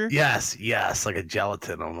texture. Yes, like a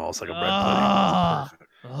gelatin almost, like a bread pudding.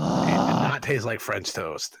 It did not taste like French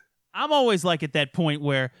toast. I'm always like at that point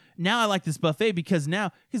where now I like this buffet because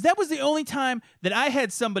that was the only time that I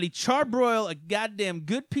had somebody charbroil a goddamn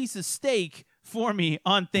good piece of steak for me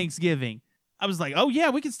on Thanksgiving. I was like, oh yeah,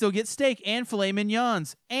 we can still get steak and filet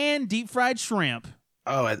mignons and deep fried shrimp.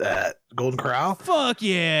 Oh, at Golden Corral? Fuck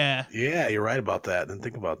yeah. Yeah, you're right about that. Didn't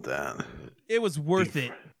think about that. It was worth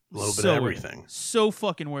it. A little bit of everything. So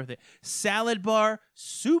fucking worth it. Salad bar,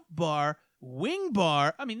 soup bar, wing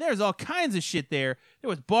bar. I mean, there's all kinds of shit there. There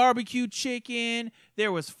was barbecue chicken.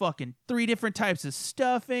 There was fucking 3 different types of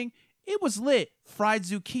stuffing. It was lit. Fried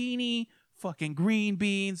zucchini, fucking green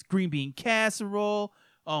beans, green bean casserole.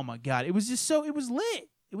 Oh my God. It was lit.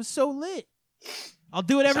 It was so lit. I'll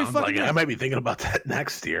do it every fucking year. I might be thinking about that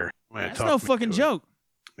next year. That's no fucking joke.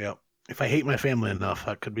 Yep. If I hate my family enough,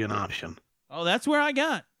 that could be an option. Oh, that's where I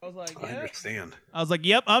got. I was like, I understand. I was like,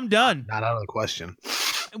 yep, I'm done. Not out of the question.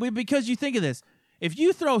 Because you think of this. If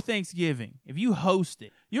you throw Thanksgiving, if you host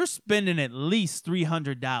it, you're spending at least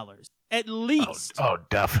 $300. At least. Oh,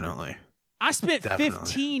 definitely. I spent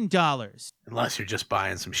 $15. Unless you're just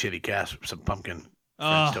buying some shitty some pumpkin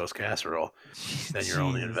French toast casserole, then you're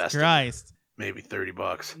only investing maybe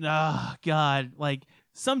 $30. Oh God! Like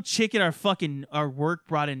some chick at our work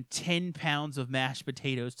brought in 10 pounds of mashed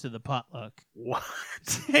potatoes to the potluck. What?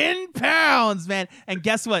 10 pounds, man! And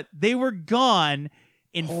guess what? They were gone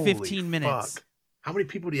in 15 minutes. Fuck. How many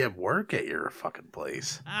people do you have work at your fucking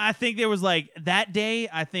place? I think there was that day,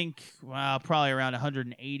 probably around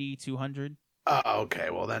 180, 200. Okay.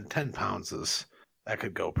 Well, then 10 pounds that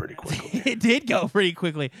could go pretty quickly. It did go pretty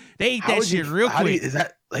quickly. They ate that shit real quick. Is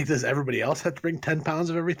that does everybody else have to bring 10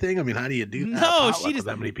 pounds of everything? I mean, how do you do that? No, she just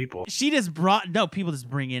that many people. She just people just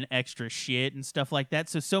bring in extra shit and stuff like that.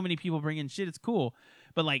 So many people bring in shit. It's cool.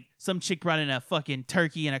 But some chick brought in a fucking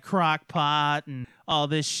turkey in a crock pot and all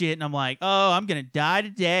this shit. And I'm like, oh, I'm going to die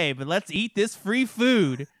today, but let's eat this free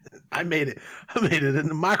food. I made it in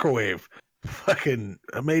the microwave.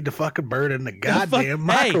 I made the fucking bird in the goddamn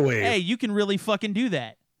microwave. Hey, you can really fucking do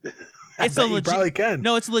that. It's a legit. You probably can.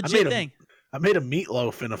 No, it's a legit thing. I made a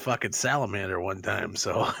meatloaf in a fucking salamander one time,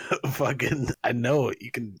 so I know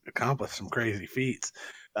you can accomplish some crazy feats.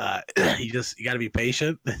 you got to be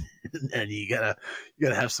patient, and you gotta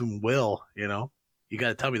have some will. You know, you got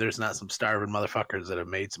to tell me there's not some starving motherfuckers that have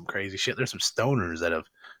made some crazy shit. There's some stoners that have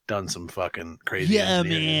done some fucking crazy. Yeah,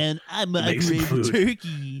 man, I'm a make some great food.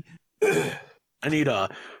 turkey. I need a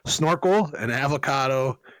snorkel, an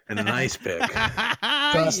avocado, and an ice pick.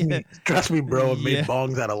 Trust me, bro. I made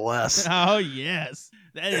bongs out of less. Oh yes,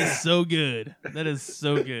 that is so good. That is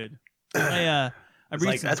so good. I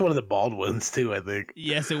that's one of the Baldwins too. I think.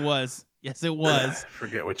 Yes, it was. Yes, it was.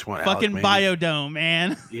 Forget which one. Fucking Biodome,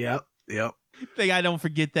 man. Yep. Think I don't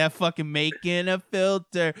forget that fucking making a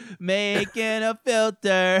filter.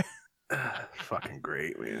 Fucking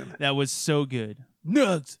great, man. That was so good.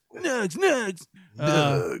 Nugs. Nugs.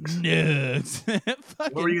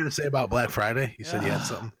 What were you gonna say about Black Friday? You said you had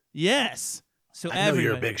something. Yes. So I know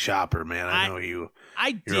you're a big shopper, man. I know you.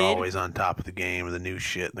 You're always on top of the game and the new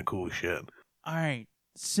shit and the cool shit. All right.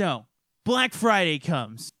 So Black Friday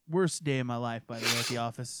comes. Worst day of my life, by the way, at the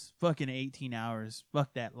office. Fucking 18 hours.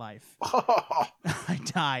 Fuck that life. I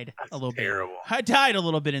died a little bit. Terrible. I died a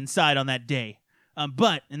little bit inside on that day. And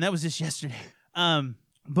that was just yesterday.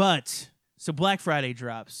 So Black Friday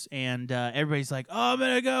drops, and everybody's like, "Oh, I'm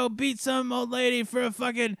gonna go beat some old lady for a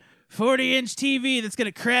fucking 40-inch TV that's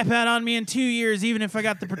gonna crap out on me in 2 years, even if I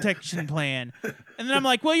got the protection plan." And then I'm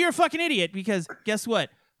like, "Well, you're a fucking idiot, because guess what?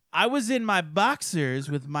 I was in my boxers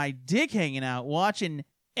with my dick hanging out watching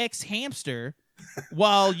X Hamster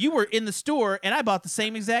while you were in the store, and I bought the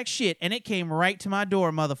same exact shit, and it came right to my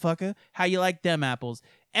door, motherfucker. How you like them apples?"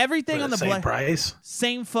 Everything on the same price,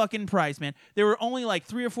 same fucking price, man. There were only like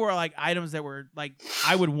 3 or 4 like items that were like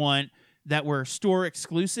I would want that were store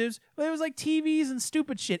exclusives, but it was like TVs and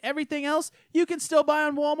stupid shit. Everything else you can still buy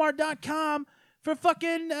on Walmart.com for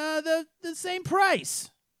fucking the same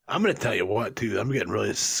price. I'm gonna tell you what, too. I'm getting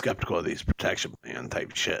really skeptical of these protection plan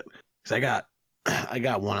type shit because I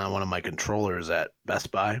got one on one of my controllers at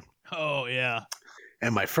Best Buy. Oh yeah,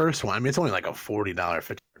 and my first one, I mean, it's only like a $40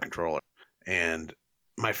 $50 controller, and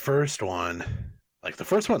my first one, like the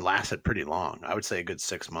first one lasted pretty long. I would say a good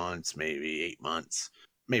 6 months, maybe 8 months,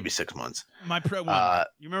 maybe 6 months. My Pro one.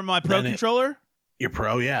 You remember my Pro controller? Your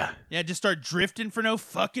Pro, yeah. Yeah, just start drifting for no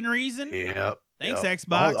fucking reason. Yep. Thanks,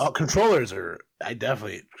 Xbox. All controllers are,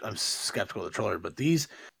 I'm skeptical of the controller, but these,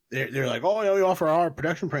 they're like, oh, yeah, we offer our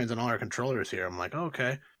protection plans on all our controllers here. I'm like, oh,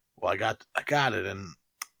 okay. Well, I got it, and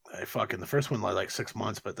the first one lasted like 6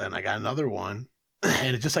 months, but then I got another one,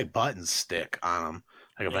 and it's just like buttons stick on them.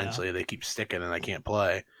 Like eventually they keep sticking and I can't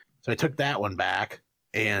play. So I took that one back,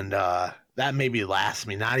 and that maybe lasts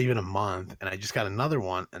me not even a month. And I just got another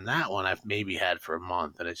one, and that one I've maybe had for a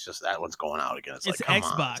month, and it's just that one's going out again. It's like,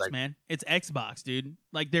 Xbox, it's man. It's Xbox, dude.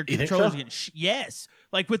 Like their controllers getting yes.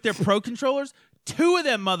 Like with their Pro controllers, 2 of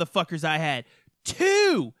them motherfuckers I had.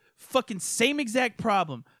 2 fucking same exact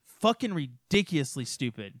problem. Fucking ridiculously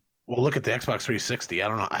stupid. Well, look at the Xbox 360. I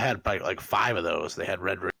don't know. I had like 5 of those. They had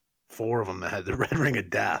red ring. 4 of them that had the red ring of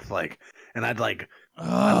death, and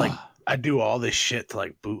I'd do all this shit to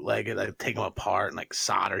like bootleg it. I'd take them apart and like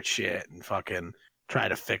solder shit and fucking try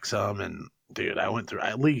to fix them. And dude, I went through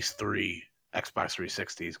at least 3 Xbox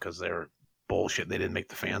 360s because they were bullshit. They didn't make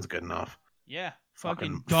the fans good enough. Yeah,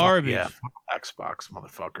 fucking garbage. Xbox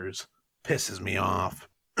motherfuckers pisses me off.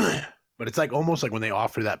 But it's like almost like when they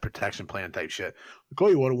offer that protection plan type shit. Like, oh,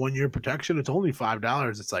 you want a 1-year protection? It's only $5.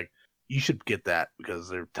 It's like, you should get that because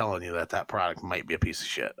they're telling you that product might be a piece of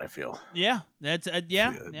shit, I feel. Yeah, that's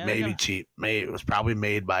maybe cheap. It was probably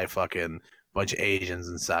made by fucking bunch of Asians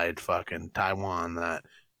inside fucking Taiwan that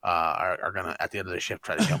are gonna at the end of the shift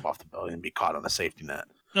try to jump off the building and be caught on a safety net.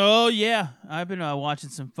 Oh yeah, I've been watching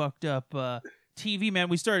some fucked up TV, man.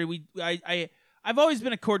 I've always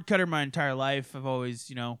been a cord cutter my entire life. I've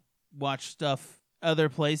always watched stuff other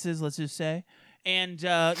places. Let's just say. And,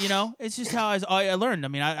 it's just how I learned. I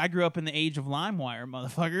mean, I grew up in the age of LimeWire,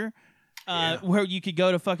 motherfucker, where you could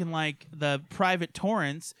go to fucking, like, the private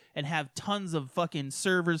torrents and have tons of fucking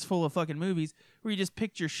servers full of fucking movies where you just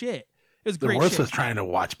picked your shit. It was great shit. The worst was trying to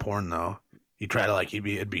watch porn, though. You try to, like,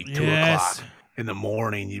 it'd be 2 o'clock in the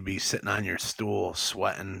morning. You'd be sitting on your stool,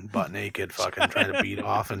 sweating, butt naked, fucking trying to beat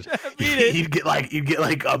off. And you'd get like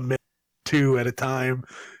a minute, 2 at a time.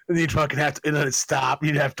 And then you'd fucking have to, and then it'd stop.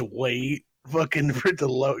 You'd have to wait. Fucking for it to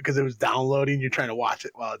load because it was downloading. You're trying to watch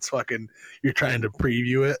it while it's fucking. You're trying to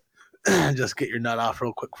preview it. Just get your nut off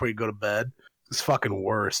real quick before you go to bed. It's fucking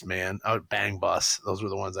worst, man. I would Bang Bus. Those were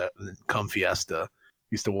the ones that Come Fiesta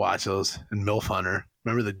used to watch those. And MILF Hunter.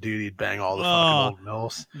 Remember the dude? He'd bang all the fucking old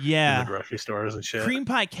MILFs. Yeah. In the grocery stores and shit. Cream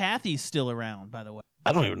Pie Kathy's still around, by the way.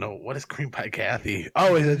 I don't even know what is Cream Pie Kathy.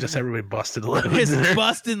 Oh, is it just everybody busted loads? Just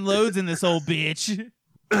busting loads in this old bitch.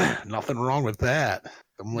 Nothing wrong with that.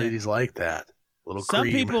 Some ladies like that. Little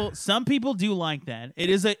cream. Some people do like that.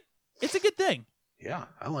 It's a good thing. Yeah,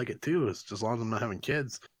 I like it too. It's just as long as I'm not having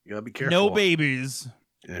kids. You gotta be careful. No babies.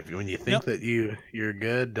 And when you think that you're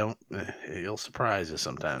good, it'll surprise you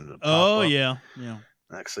sometimes. Oh yeah.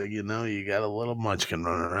 Next thing you know, you got a little munchkin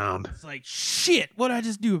running around. It's like shit. What did I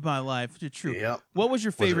just do with my life? It's true. Yep. What was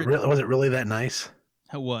your favorite? Was it really that nice?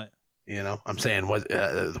 What? You know, I'm saying, was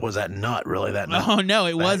that nut really that nice? Oh no,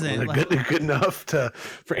 it wasn't. Was it good enough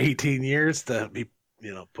for 18 years to be,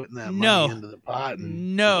 putting that money into the pot?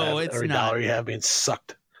 And every dollar you have being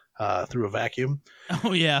sucked through a vacuum.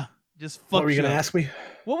 Oh yeah, just fuck. What were you gonna ask me?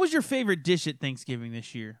 What was your favorite dish at Thanksgiving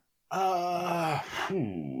this year? There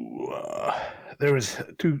was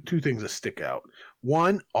two things that stick out.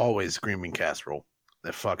 One, always green bean casserole.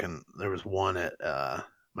 There was one at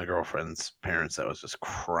my girlfriend's parents that was just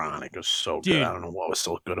chronic. It was so good. I don't know what was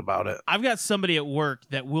so good about it. I've got somebody at work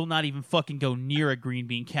that will not even fucking go near a green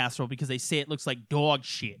bean casserole because they say it looks like dog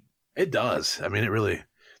shit. It does. I mean, it really.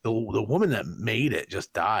 The woman that made it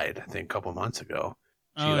just died, I think, a couple of months ago.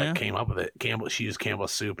 She came up with it. She used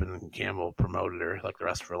Campbell's soup, and Campbell promoted her like the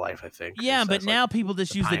rest of her life, I think. Yeah, but now people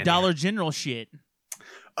just use the Dollar General shit.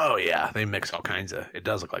 Oh yeah, they mix all kinds of. It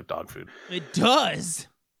does look like dog food. It does.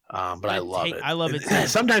 But I love it. I love it.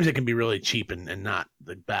 Sometimes it can be really cheap and not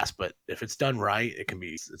the best, but if it's done right, it can be.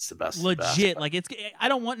 It's the best. Legit, like it's. I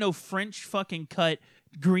don't want no French fucking cut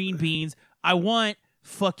green beans. I want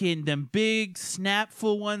fucking them big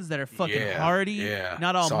snapful ones that are fucking hearty,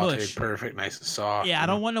 not all sauteed, mush. Perfect, nice and soft. Yeah, I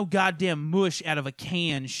don't want no goddamn mush out of a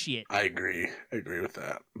can shit. I agree with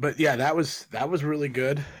that. But yeah, that was really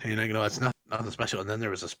good. It's nothing special. And then there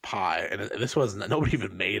was this pie, and this wasn't, nobody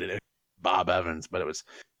even made it. Bob Evans, but it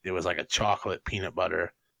was like a chocolate peanut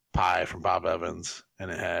butter pie from Bob Evans,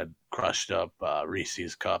 and it had crushed up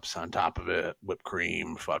Reese's cups on top of it, whipped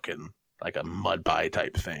cream, fucking like a mud pie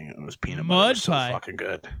type thing. It was peanut butter. Mud pie, so fucking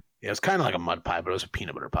good. Yeah, it was kind of like a mud pie, but it was a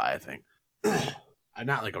peanut butter pie, I think.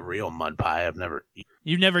 Not like a real mud pie.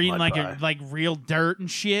 You've never eaten like real dirt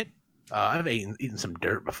and shit. I've eaten some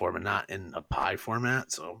dirt before, but not in a pie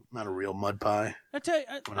format, so not a real mud pie. I tell you,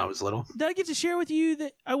 when I was little, did I get to share with you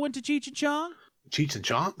that I went to Cheech and Chong? Cheech and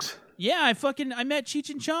Chong's? Yeah, I met Cheech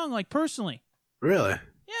and Chong like personally. Really?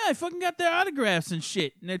 Yeah, I fucking got their autographs and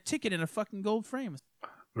shit, and their ticket in a fucking gold frame.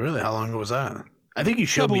 Really? How long ago was that? I think you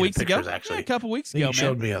showed me the pictures, actually. Yeah, a couple weeks ago, you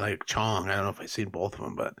showed me like Chong. I don't know if I've seen both of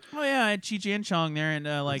them, but oh yeah, I had Cheech and Chong there, and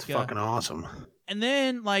it's fucking awesome. And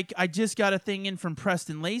then I just got a thing in from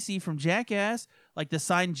Preston Lacey from Jackass, like the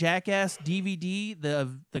signed Jackass DVD,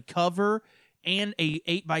 the cover, and a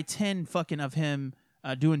 8x10 fucking of him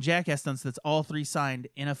doing Jackass stunts. That's all three signed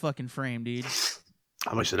in a fucking frame, dude.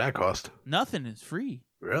 How much did that cost? Nothing. It's free.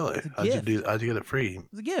 Really? How'd you get it free?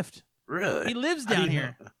 It's a gift. Really? He lives down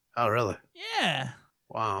here. Oh, really? Yeah.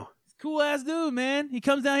 Wow. Cool ass dude, man. He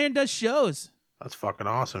comes down here and does shows. That's fucking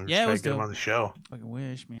awesome. Yeah, just get him on the show. Fucking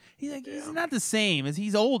wish, man. He's not the same as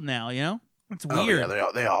he's old now, you know? It's weird. Oh, yeah,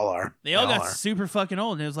 they all are. They all got super fucking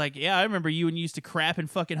old. And it was like, yeah, I remember you when you used to crap in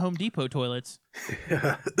fucking Home Depot toilets.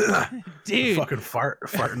 Dude. Fucking fart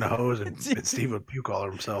in the hose and Steve would puke all over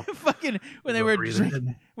himself. Fucking when they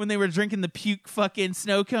were drinking the puke fucking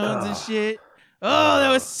snow cones and shit. Oh, that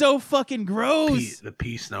was so fucking gross. The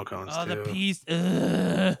pea snow cones, too. The peas.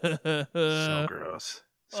 So gross.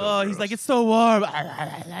 He's like, it's so warm.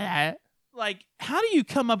 Like, how do you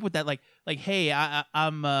come up with that? Like, hey,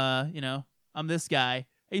 I'm this guy.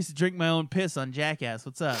 I used to drink my own piss on Jackass.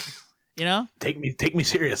 What's up? You know? Take me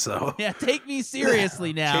serious, though. Yeah, take me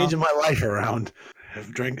seriously now. Changing my life around.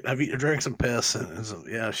 I've drank some piss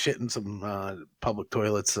and shit in some public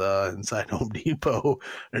toilets inside Home Depot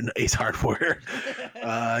and Ace Hardware.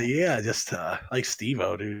 Just like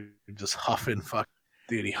Steve-O, dude, just huffing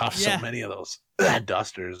dude, he huffs so many of those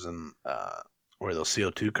dusters and or those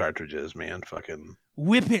CO2 cartridges, man. Fucking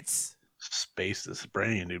whippets. Space this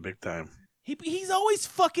brain, dude, big time. He's always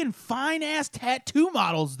fucking fine ass tattoo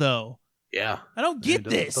models though. Yeah. I don't get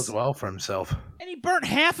this. Does well for himself. And he burnt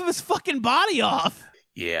half of his fucking body off.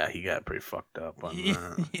 Yeah, he got pretty fucked up on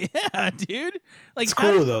that. Yeah, dude. Like, it's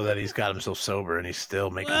cool though that he's got himself sober and he's still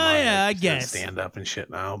making money. Yeah, I guess. Stand up and shit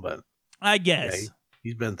now, but I guess. Yeah,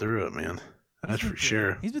 he's been through it, man. That's for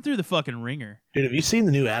sure. He's been through the fucking ringer. Dude, have you seen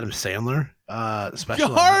the new Adam Sandler special?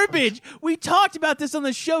 Garbage! We talked about this on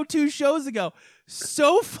the show 2 shows ago.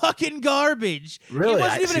 So fucking garbage. Really? It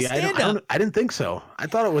wasn't even a stand-up. I didn't think so. I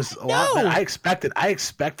thought it was a lot better. I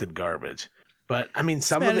expected garbage. But I mean,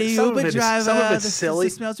 some of Smelly it, some Uber of driver, it's silly.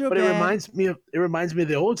 smells real But it bad. reminds me of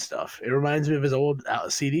the old stuff. It reminds me of his old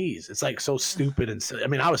CDs. It's like so stupid and silly. I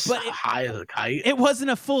mean, I was high as a kite. It wasn't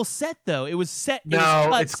a full set though. It was set.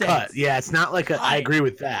 It's cut. Yeah, it's not like I agree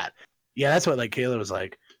with that. Yeah, that's what like Kayla was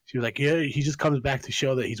like. She was like, yeah, he just comes back to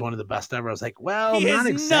show that he's one of the best ever. I was like, well, He not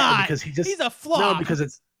is exactly not. because He's a flop. No, because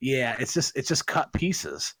it's just cut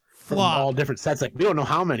pieces from Flop. all different sets. Like we don't know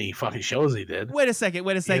how many fucking shows he did. Wait a second.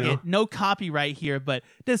 You know? No copyright here, but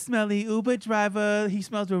the smelly Uber driver, he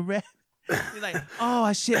smells real red. You're like, oh,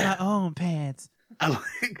 I shit my own pants. I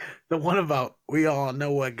like the one about we all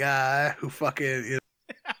know a guy who fucking. You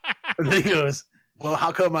know, and then he goes, well,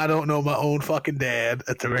 how come I don't know my own fucking dad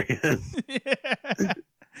at the very end?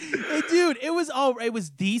 Hey, dude, it was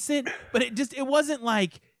decent, but it wasn't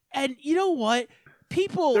like. And you know what?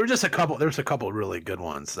 People. There was a couple really good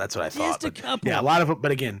ones. That's what I thought. Just a couple. Yeah, a lot of them.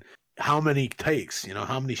 But again, how many takes? You know,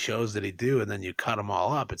 how many shows did he do? And then you cut them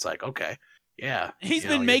all up. It's like, okay, yeah. He's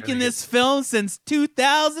been making this film since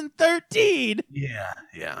 2013. Yeah.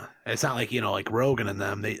 It's not like like Rogan and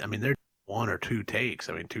them. They're 1 or 2 takes.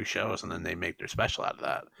 2 shows, and then they make their special out of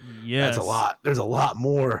that. Yeah, that's a lot. There's a lot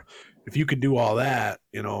more. If you could do all that,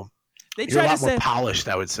 they you're tried a lot to more say polished.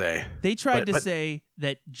 I would say. they tried to but- say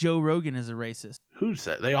that Joe Rogan is a racist. Who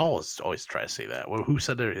said they always try to say that? Well, who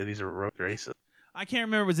said these are racist? I can't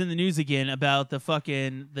remember. It was in the news again about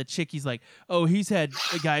the chick. He's like, oh, he's had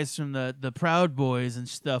guys from the Proud Boys and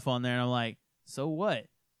stuff on there, and I'm like, so what?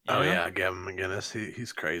 You know? Yeah, Gavin McGinnis,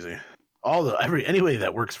 he's crazy. Anybody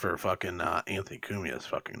that works for fucking Anthony Cumia is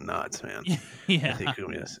fucking nuts, man. Yeah,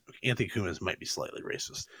 Anthony Cumia might be slightly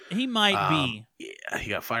racist. he might be. Yeah,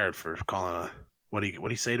 he got fired for calling what did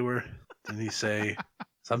he say to her? Didn't he say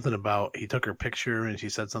something about he took her picture and she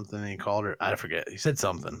said something and he called her? I forget. He said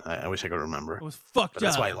something. I wish I could remember. It was fucked But up.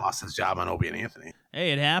 that's why he lost his job on Opie and Anthony.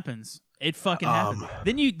 Hey, it happens. It fucking happens.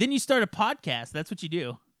 Then you start a podcast. That's what you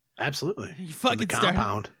do. Absolutely. You From the fucking start.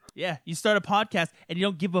 compound. Yeah, you start a podcast and you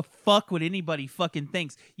don't give a fuck what anybody fucking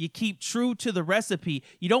thinks. You keep true to the recipe.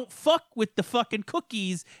 You don't fuck with the fucking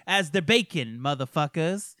cookies as the bacon,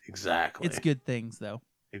 motherfuckers. Exactly. It's good things though.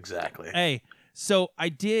 Exactly. Hey, so I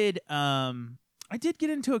did get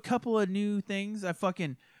into a couple of new things. I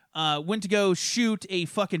fucking went to go shoot a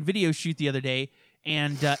fucking video shoot the other day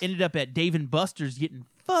and ended up at Dave & Buster's getting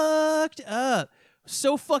fucked up.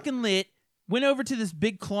 So fucking lit. Went over to this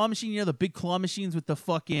big claw machine, the big claw machines with the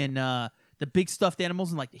fucking the big stuffed animals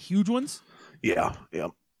and like the huge ones. Yeah.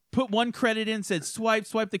 Put one credit in, said swipe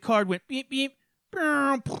the card, went beep beep,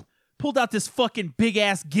 pulled out this fucking big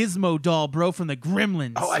ass Gizmo doll, bro, from the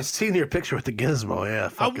Gremlins. Oh, I seen your picture with the Gizmo. Yeah,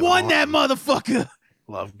 I won that motherfucker.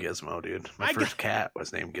 Love Gizmo, dude. My first cat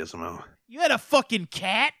was named Gizmo. You had a fucking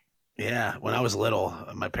cat? Yeah, when I was little,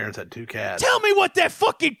 my parents had 2 cats. Tell me what that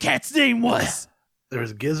fucking cat's name was. There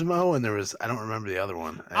was Gizmo, and I don't remember the other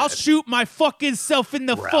one. I'll shoot my fucking self in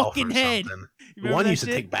the Ralph fucking or head. something. You The remember one that used to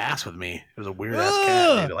shit? take baths with me. It was a weird ass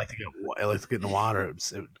cat. I like to get in the water.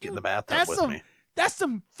 It would get in the bathtub with me. That's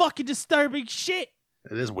some fucking disturbing shit.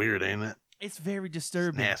 It is weird, ain't it? It's very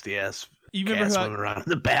disturbing. Nasty ass You remember cat who swimming around in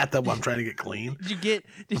the bathtub while I'm trying to get clean. Did you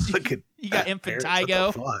got impetigo?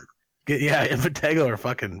 What the fuck? Yeah, impetigo or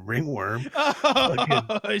fucking ringworm. Oh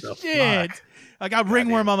the shit! fuck? I got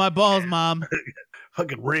ringworm on my balls, mom.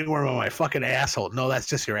 Fucking ringworm on my fucking asshole. No, that's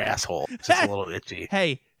just your asshole. It's just a little itchy.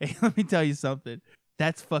 Hey, let me tell you something.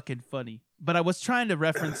 That's fucking funny. But I was trying to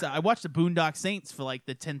reference. I watched the Boondock Saints for like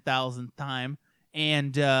the 10,000th time,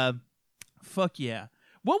 and fuck yeah.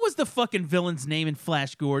 What was the fucking villain's name in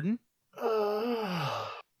Flash Gordon?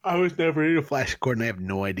 I was never into Flash Gordon. I have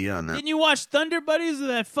no idea on that. Didn't you watch Thunder Buddies or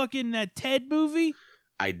that Ted movie?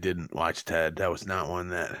 I didn't watch Ted. That was not one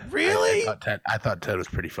that. Really? I thought Ted was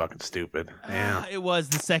pretty fucking stupid. Yeah. It was.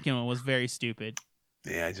 The second one was very stupid.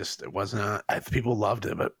 Yeah, it was not. People loved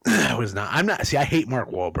it, but I was not. I'm not. See, I hate Mark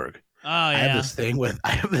Wahlberg. Oh yeah. I have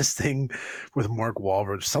this thing with Mark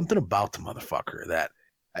Wahlberg. Something about the motherfucker that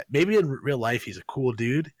maybe in real life he's a cool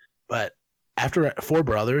dude, but after 4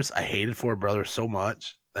 Brothers, I hated 4 Brothers so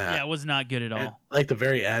much that Yeah, it was not good at all. like the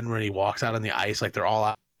very end when he walks out on the ice, like they're all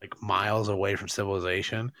out, like miles away from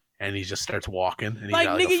civilization, and he just starts walking. And he's Like,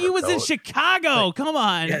 got, nigga, a you was in fur coat. Chicago. Like, Come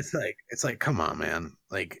on. Yeah, it's like, come on, man.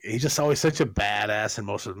 Like, he's just always such a badass in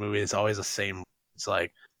most of his movies. It's always the same. It's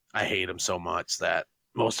like, I hate him so much that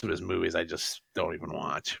most of his movies I just don't even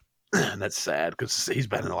watch. And that's sad because he's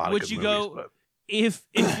been in a lot of Would good you movies. go- But if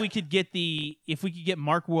we could get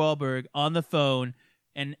Mark Wahlberg on the phone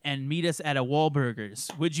and meet us at a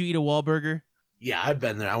Wahlburgers, would you eat a Wahlburger? yeah, I've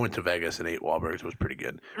been there. I went to Vegas and ate Wahlburgers. It was pretty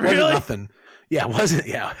good. It Really? wasn't nothing. Yeah, it wasn't.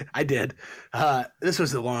 Yeah, I did. This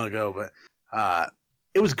was long ago, but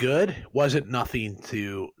It was good. Wasn't nothing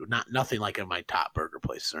like in my top burger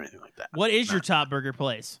places or anything like that. What is your top burger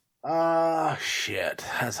place? Shit.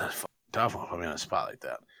 That's a tough one. Put me on a spot like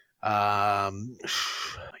that. My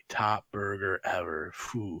top burger ever.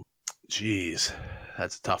 Phew. Jeez,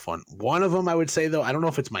 that's a tough one. One of them, I would say though, I don't know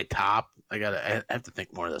if it's my top. I have to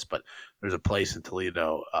think more of this, but there's a place in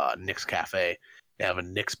Toledo, Nick's Cafe. They have a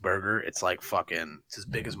Nick's burger. It's like fucking, it's as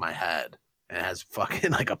big as my head. And it has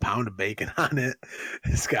fucking like a pound of bacon on it.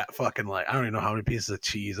 It's got fucking like, I don't even know how many pieces of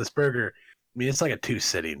cheese. This burger, I mean, it's like a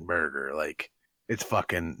 2-sitting burger. Like, it's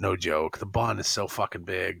fucking no joke. The bun is so fucking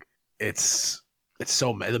big. It's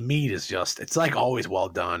so, the meat is just, it's like always well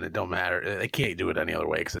done. It don't matter. They can't do it any other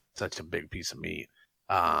way because it's such a big piece of meat.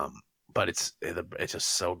 But it's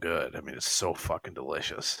just so good. I mean, it's so fucking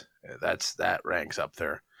delicious. That ranks up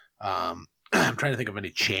there. I'm trying to think of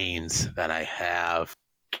any chains that I have.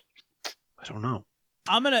 I don't know.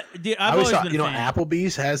 I've always thought, been a fan.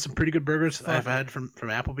 Applebee's has some pretty good burgers I've had from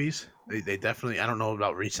Applebee's. They definitely, I don't know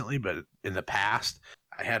about recently, but in the past,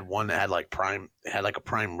 I had one that had like a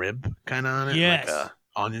prime rib kind of on it. Yes. Like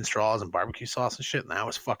onion straws and barbecue sauce and shit. And that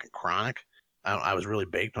was fucking chronic. I was really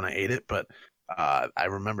baked when I ate it, but I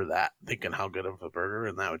remember that thinking how good of a burger,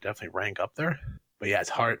 and that would definitely rank up there. But yeah, it's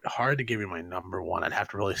hard to give you my number one. I'd have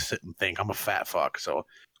to really sit and think. I'm a fat fuck, so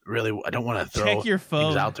really, I don't want to throw Check your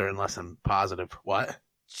phone. things out there unless I'm positive. What?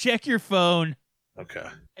 Check your phone. Okay.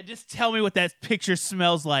 And just tell me what that picture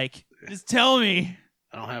smells like. Just tell me.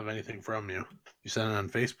 I don't have anything from you. You sent it on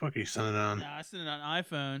Facebook? Or you sent it on? No, I sent it on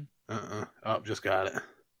iPhone. Oh, just got it.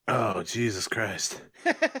 Oh, Jesus Christ.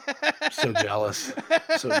 I'm so jealous.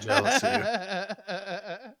 So jealous of you.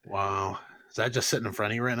 Wow. Is that just sitting in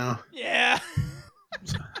front of you right now? Yeah.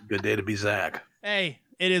 It's a good day to be Zach. Hey,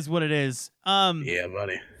 it is what it is. Yeah,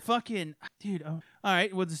 buddy. Fucking dude. Oh, all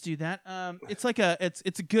right, we'll just do that. It's like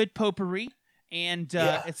it's a good potpourri, and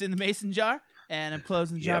it's in the mason jar, and I'm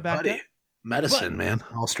closing the jar back buddy. up. Medicine, man.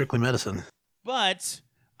 All strictly medicine. But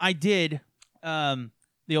I did.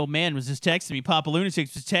 The old man was just texting me. Papa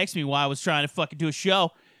Lunatics was texting me while I was trying to fucking do a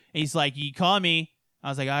show. And he's like, "You call me?" I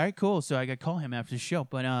was like, "All right, cool." So I got to call him after the show.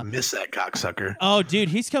 But I miss that cocksucker. Oh, dude,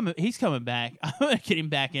 he's coming. He's coming back. I'm gonna get him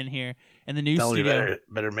back in here in the new studio. You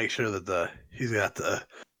better make sure that he's got the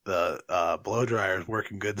blow dryers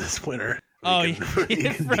working good this winter. Oh, he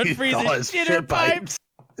front freeze his shitter pipes.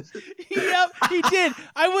 Yep, he did.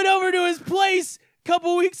 I went over to his place a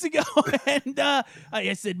couple weeks ago, and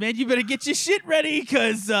I said, "Man, you better get your shit ready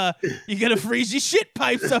because you're gonna freeze your shit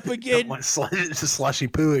pipes up again." It's a slushy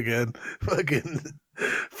poo again. Fucking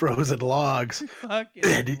frozen logs.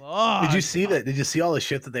 Fucking logs. Did you see that? Did you see all the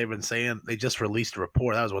shit that they've been saying? They just released a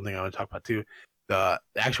report. That was one thing I want to talk about too. The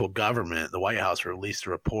actual government, the White House, released a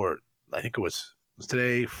report. I think it was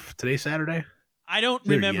today Saturday? I don't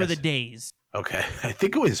remember the days. Okay. I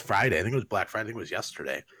think it was Friday. I think it was Black Friday. I think it was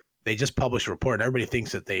yesterday. They just published a report. Everybody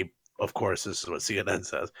thinks that of course, this is what CNN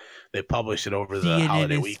says. They published it over the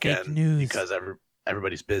holiday weekend because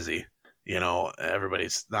everybody's busy. You know,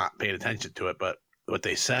 everybody's not paying attention to it. But what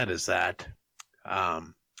they said is that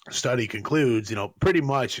study concludes, pretty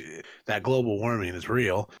much that global warming is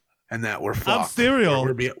real. And that we're fucked. I'm cereal.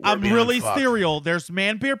 We're I'm really fucked. cereal. There's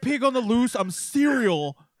man, bear, pig on the loose. I'm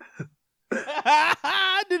cereal.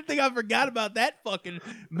 I didn't think I forgot about that fucking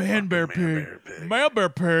man, bear, pig. Man, bear,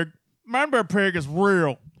 pig. Man, bear, pig is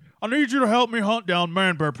real. I need you to help me hunt down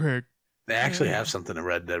man, bear, pig. They actually have something in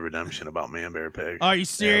Red Dead Redemption about man, bear, pig. Are you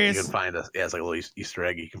serious? You can find it's like a little Easter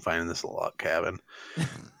egg you can find in this little log cabin.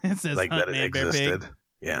 It says like hunt that it man, bear, existed. pig.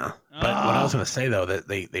 Yeah. But what I was going to say, though, that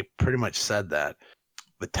they pretty much said that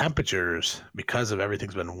the temperatures, because of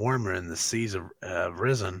everything's been warmer and the seas have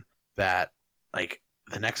risen, that like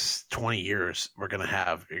the next 20 years you're gonna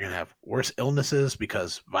have worse illnesses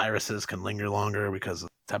because viruses can linger longer because the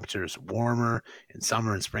temperature is warmer in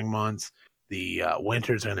summer and spring months. The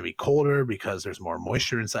winters are going to be colder because there's more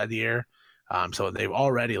moisture inside the air. So they've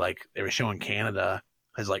already they were showing Canada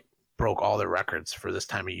has broke all their records for this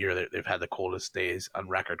time of year. They've had the coldest days on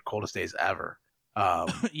record, coldest days ever.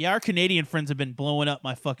 Yeah, our Canadian friends have been blowing up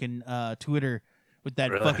my fucking Twitter with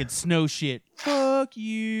that fucking snow shit. Fuck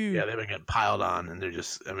you. Yeah, they've been getting piled on, and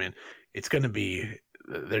it's going to be,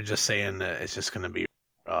 they're just saying that it's just going to be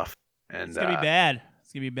rough. And it's going to be bad.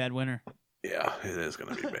 It's going to be a bad winter. Yeah, it is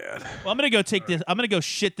going to be bad. Well, I'm going to go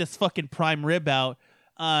shit this fucking prime rib out.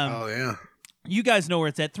 Oh, yeah. You guys know where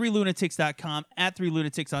it's at. 3lunatics.com, at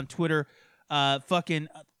 3lunatics on Twitter. Fucking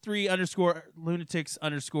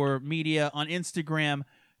 3_lunatics_media on Instagram.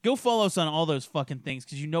 Go follow us on all those fucking things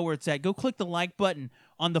because you know where it's at. Go click the like button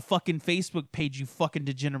on the fucking Facebook page, you fucking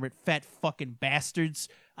degenerate fat fucking bastards.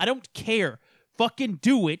 I don't care. fucking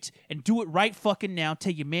do it, and do it right fucking now.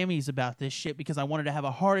 Tell your mammies about this shit, because I wanted to have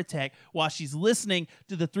a heart attack while she's listening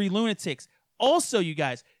to the Three Lunatics. Also, you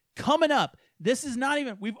guys, coming up, this is not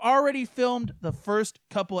even, we've already filmed the first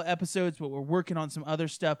couple of episodes, but we're working on some other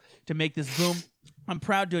stuff to make this boom. I'm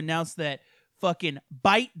proud to announce that fucking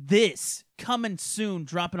Bite This coming soon,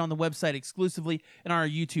 dropping on the website exclusively and on our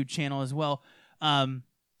YouTube channel as well.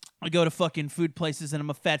 I go to fucking food places and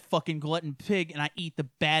I'm a fat fucking glutton pig and I eat the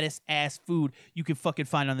baddest ass food you can fucking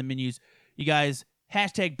find on the menus. You guys,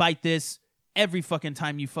 hashtag Bite This. Every fucking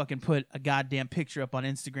time you fucking put a goddamn picture up on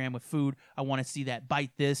Instagram with food, I want to see that.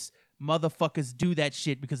 Bite This. Motherfuckers, do that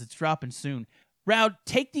shit because it's dropping soon. Raud,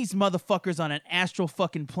 take these motherfuckers on an astral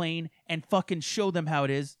fucking plane and fucking show them how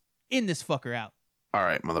it is. In this fucker out. All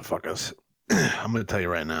right, motherfuckers. I'm going to tell you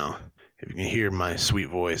right now, if you can hear my sweet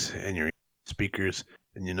voice in your speakers,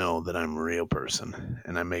 then you know that I'm a real person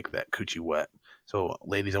and I make that coochie wet. So,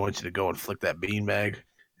 ladies, I want you to go and flick that beanbag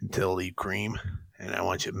until you cream. And I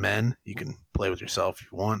want you men, you can play with yourself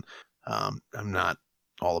if you want. I'm not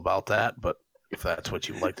all about that, but if that's what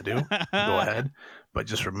you'd like to do, go ahead. But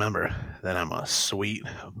just remember that I'm a sweet,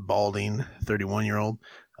 balding 31-year-old,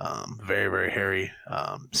 very, very hairy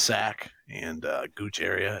sack and gooch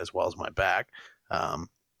area as well as my back.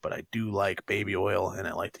 But I do like baby oil and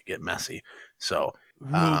I like to get messy. So if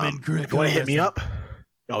you want to hit me up,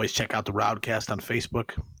 always check out the Roudcast on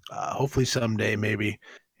Facebook. Hopefully someday, maybe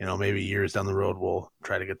years down the road, we'll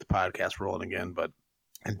try to get the podcast rolling again. But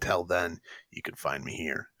until then, you can find me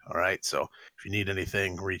here. All right. So if you need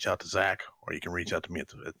anything, reach out to Zach, or you can reach out to me at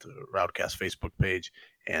the Roudcast Facebook page.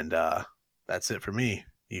 And that's it for me.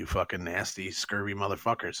 You fucking nasty, scurvy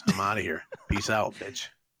motherfuckers. I'm out of here. Peace out, bitch.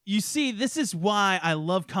 You see, this is why I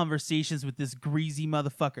love conversations with this greasy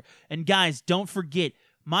motherfucker. And guys, don't forget,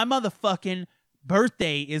 my motherfucking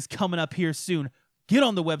birthday is coming up here soon. Get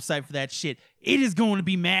on the website for that shit. It is going to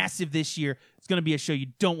be massive this year. It's going to be a show you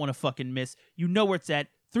don't want to fucking miss. You know where it's at.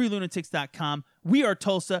 3lunatics.com. We are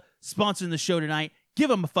Tulsa, sponsoring the show tonight. Give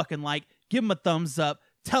them a fucking like. Give them a thumbs up.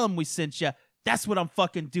 Tell them we sent you. That's what I'm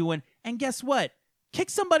fucking doing. And guess what? Kick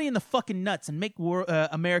somebody in the fucking nuts and make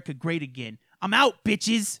America great again. I'm out,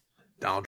 bitches. Down.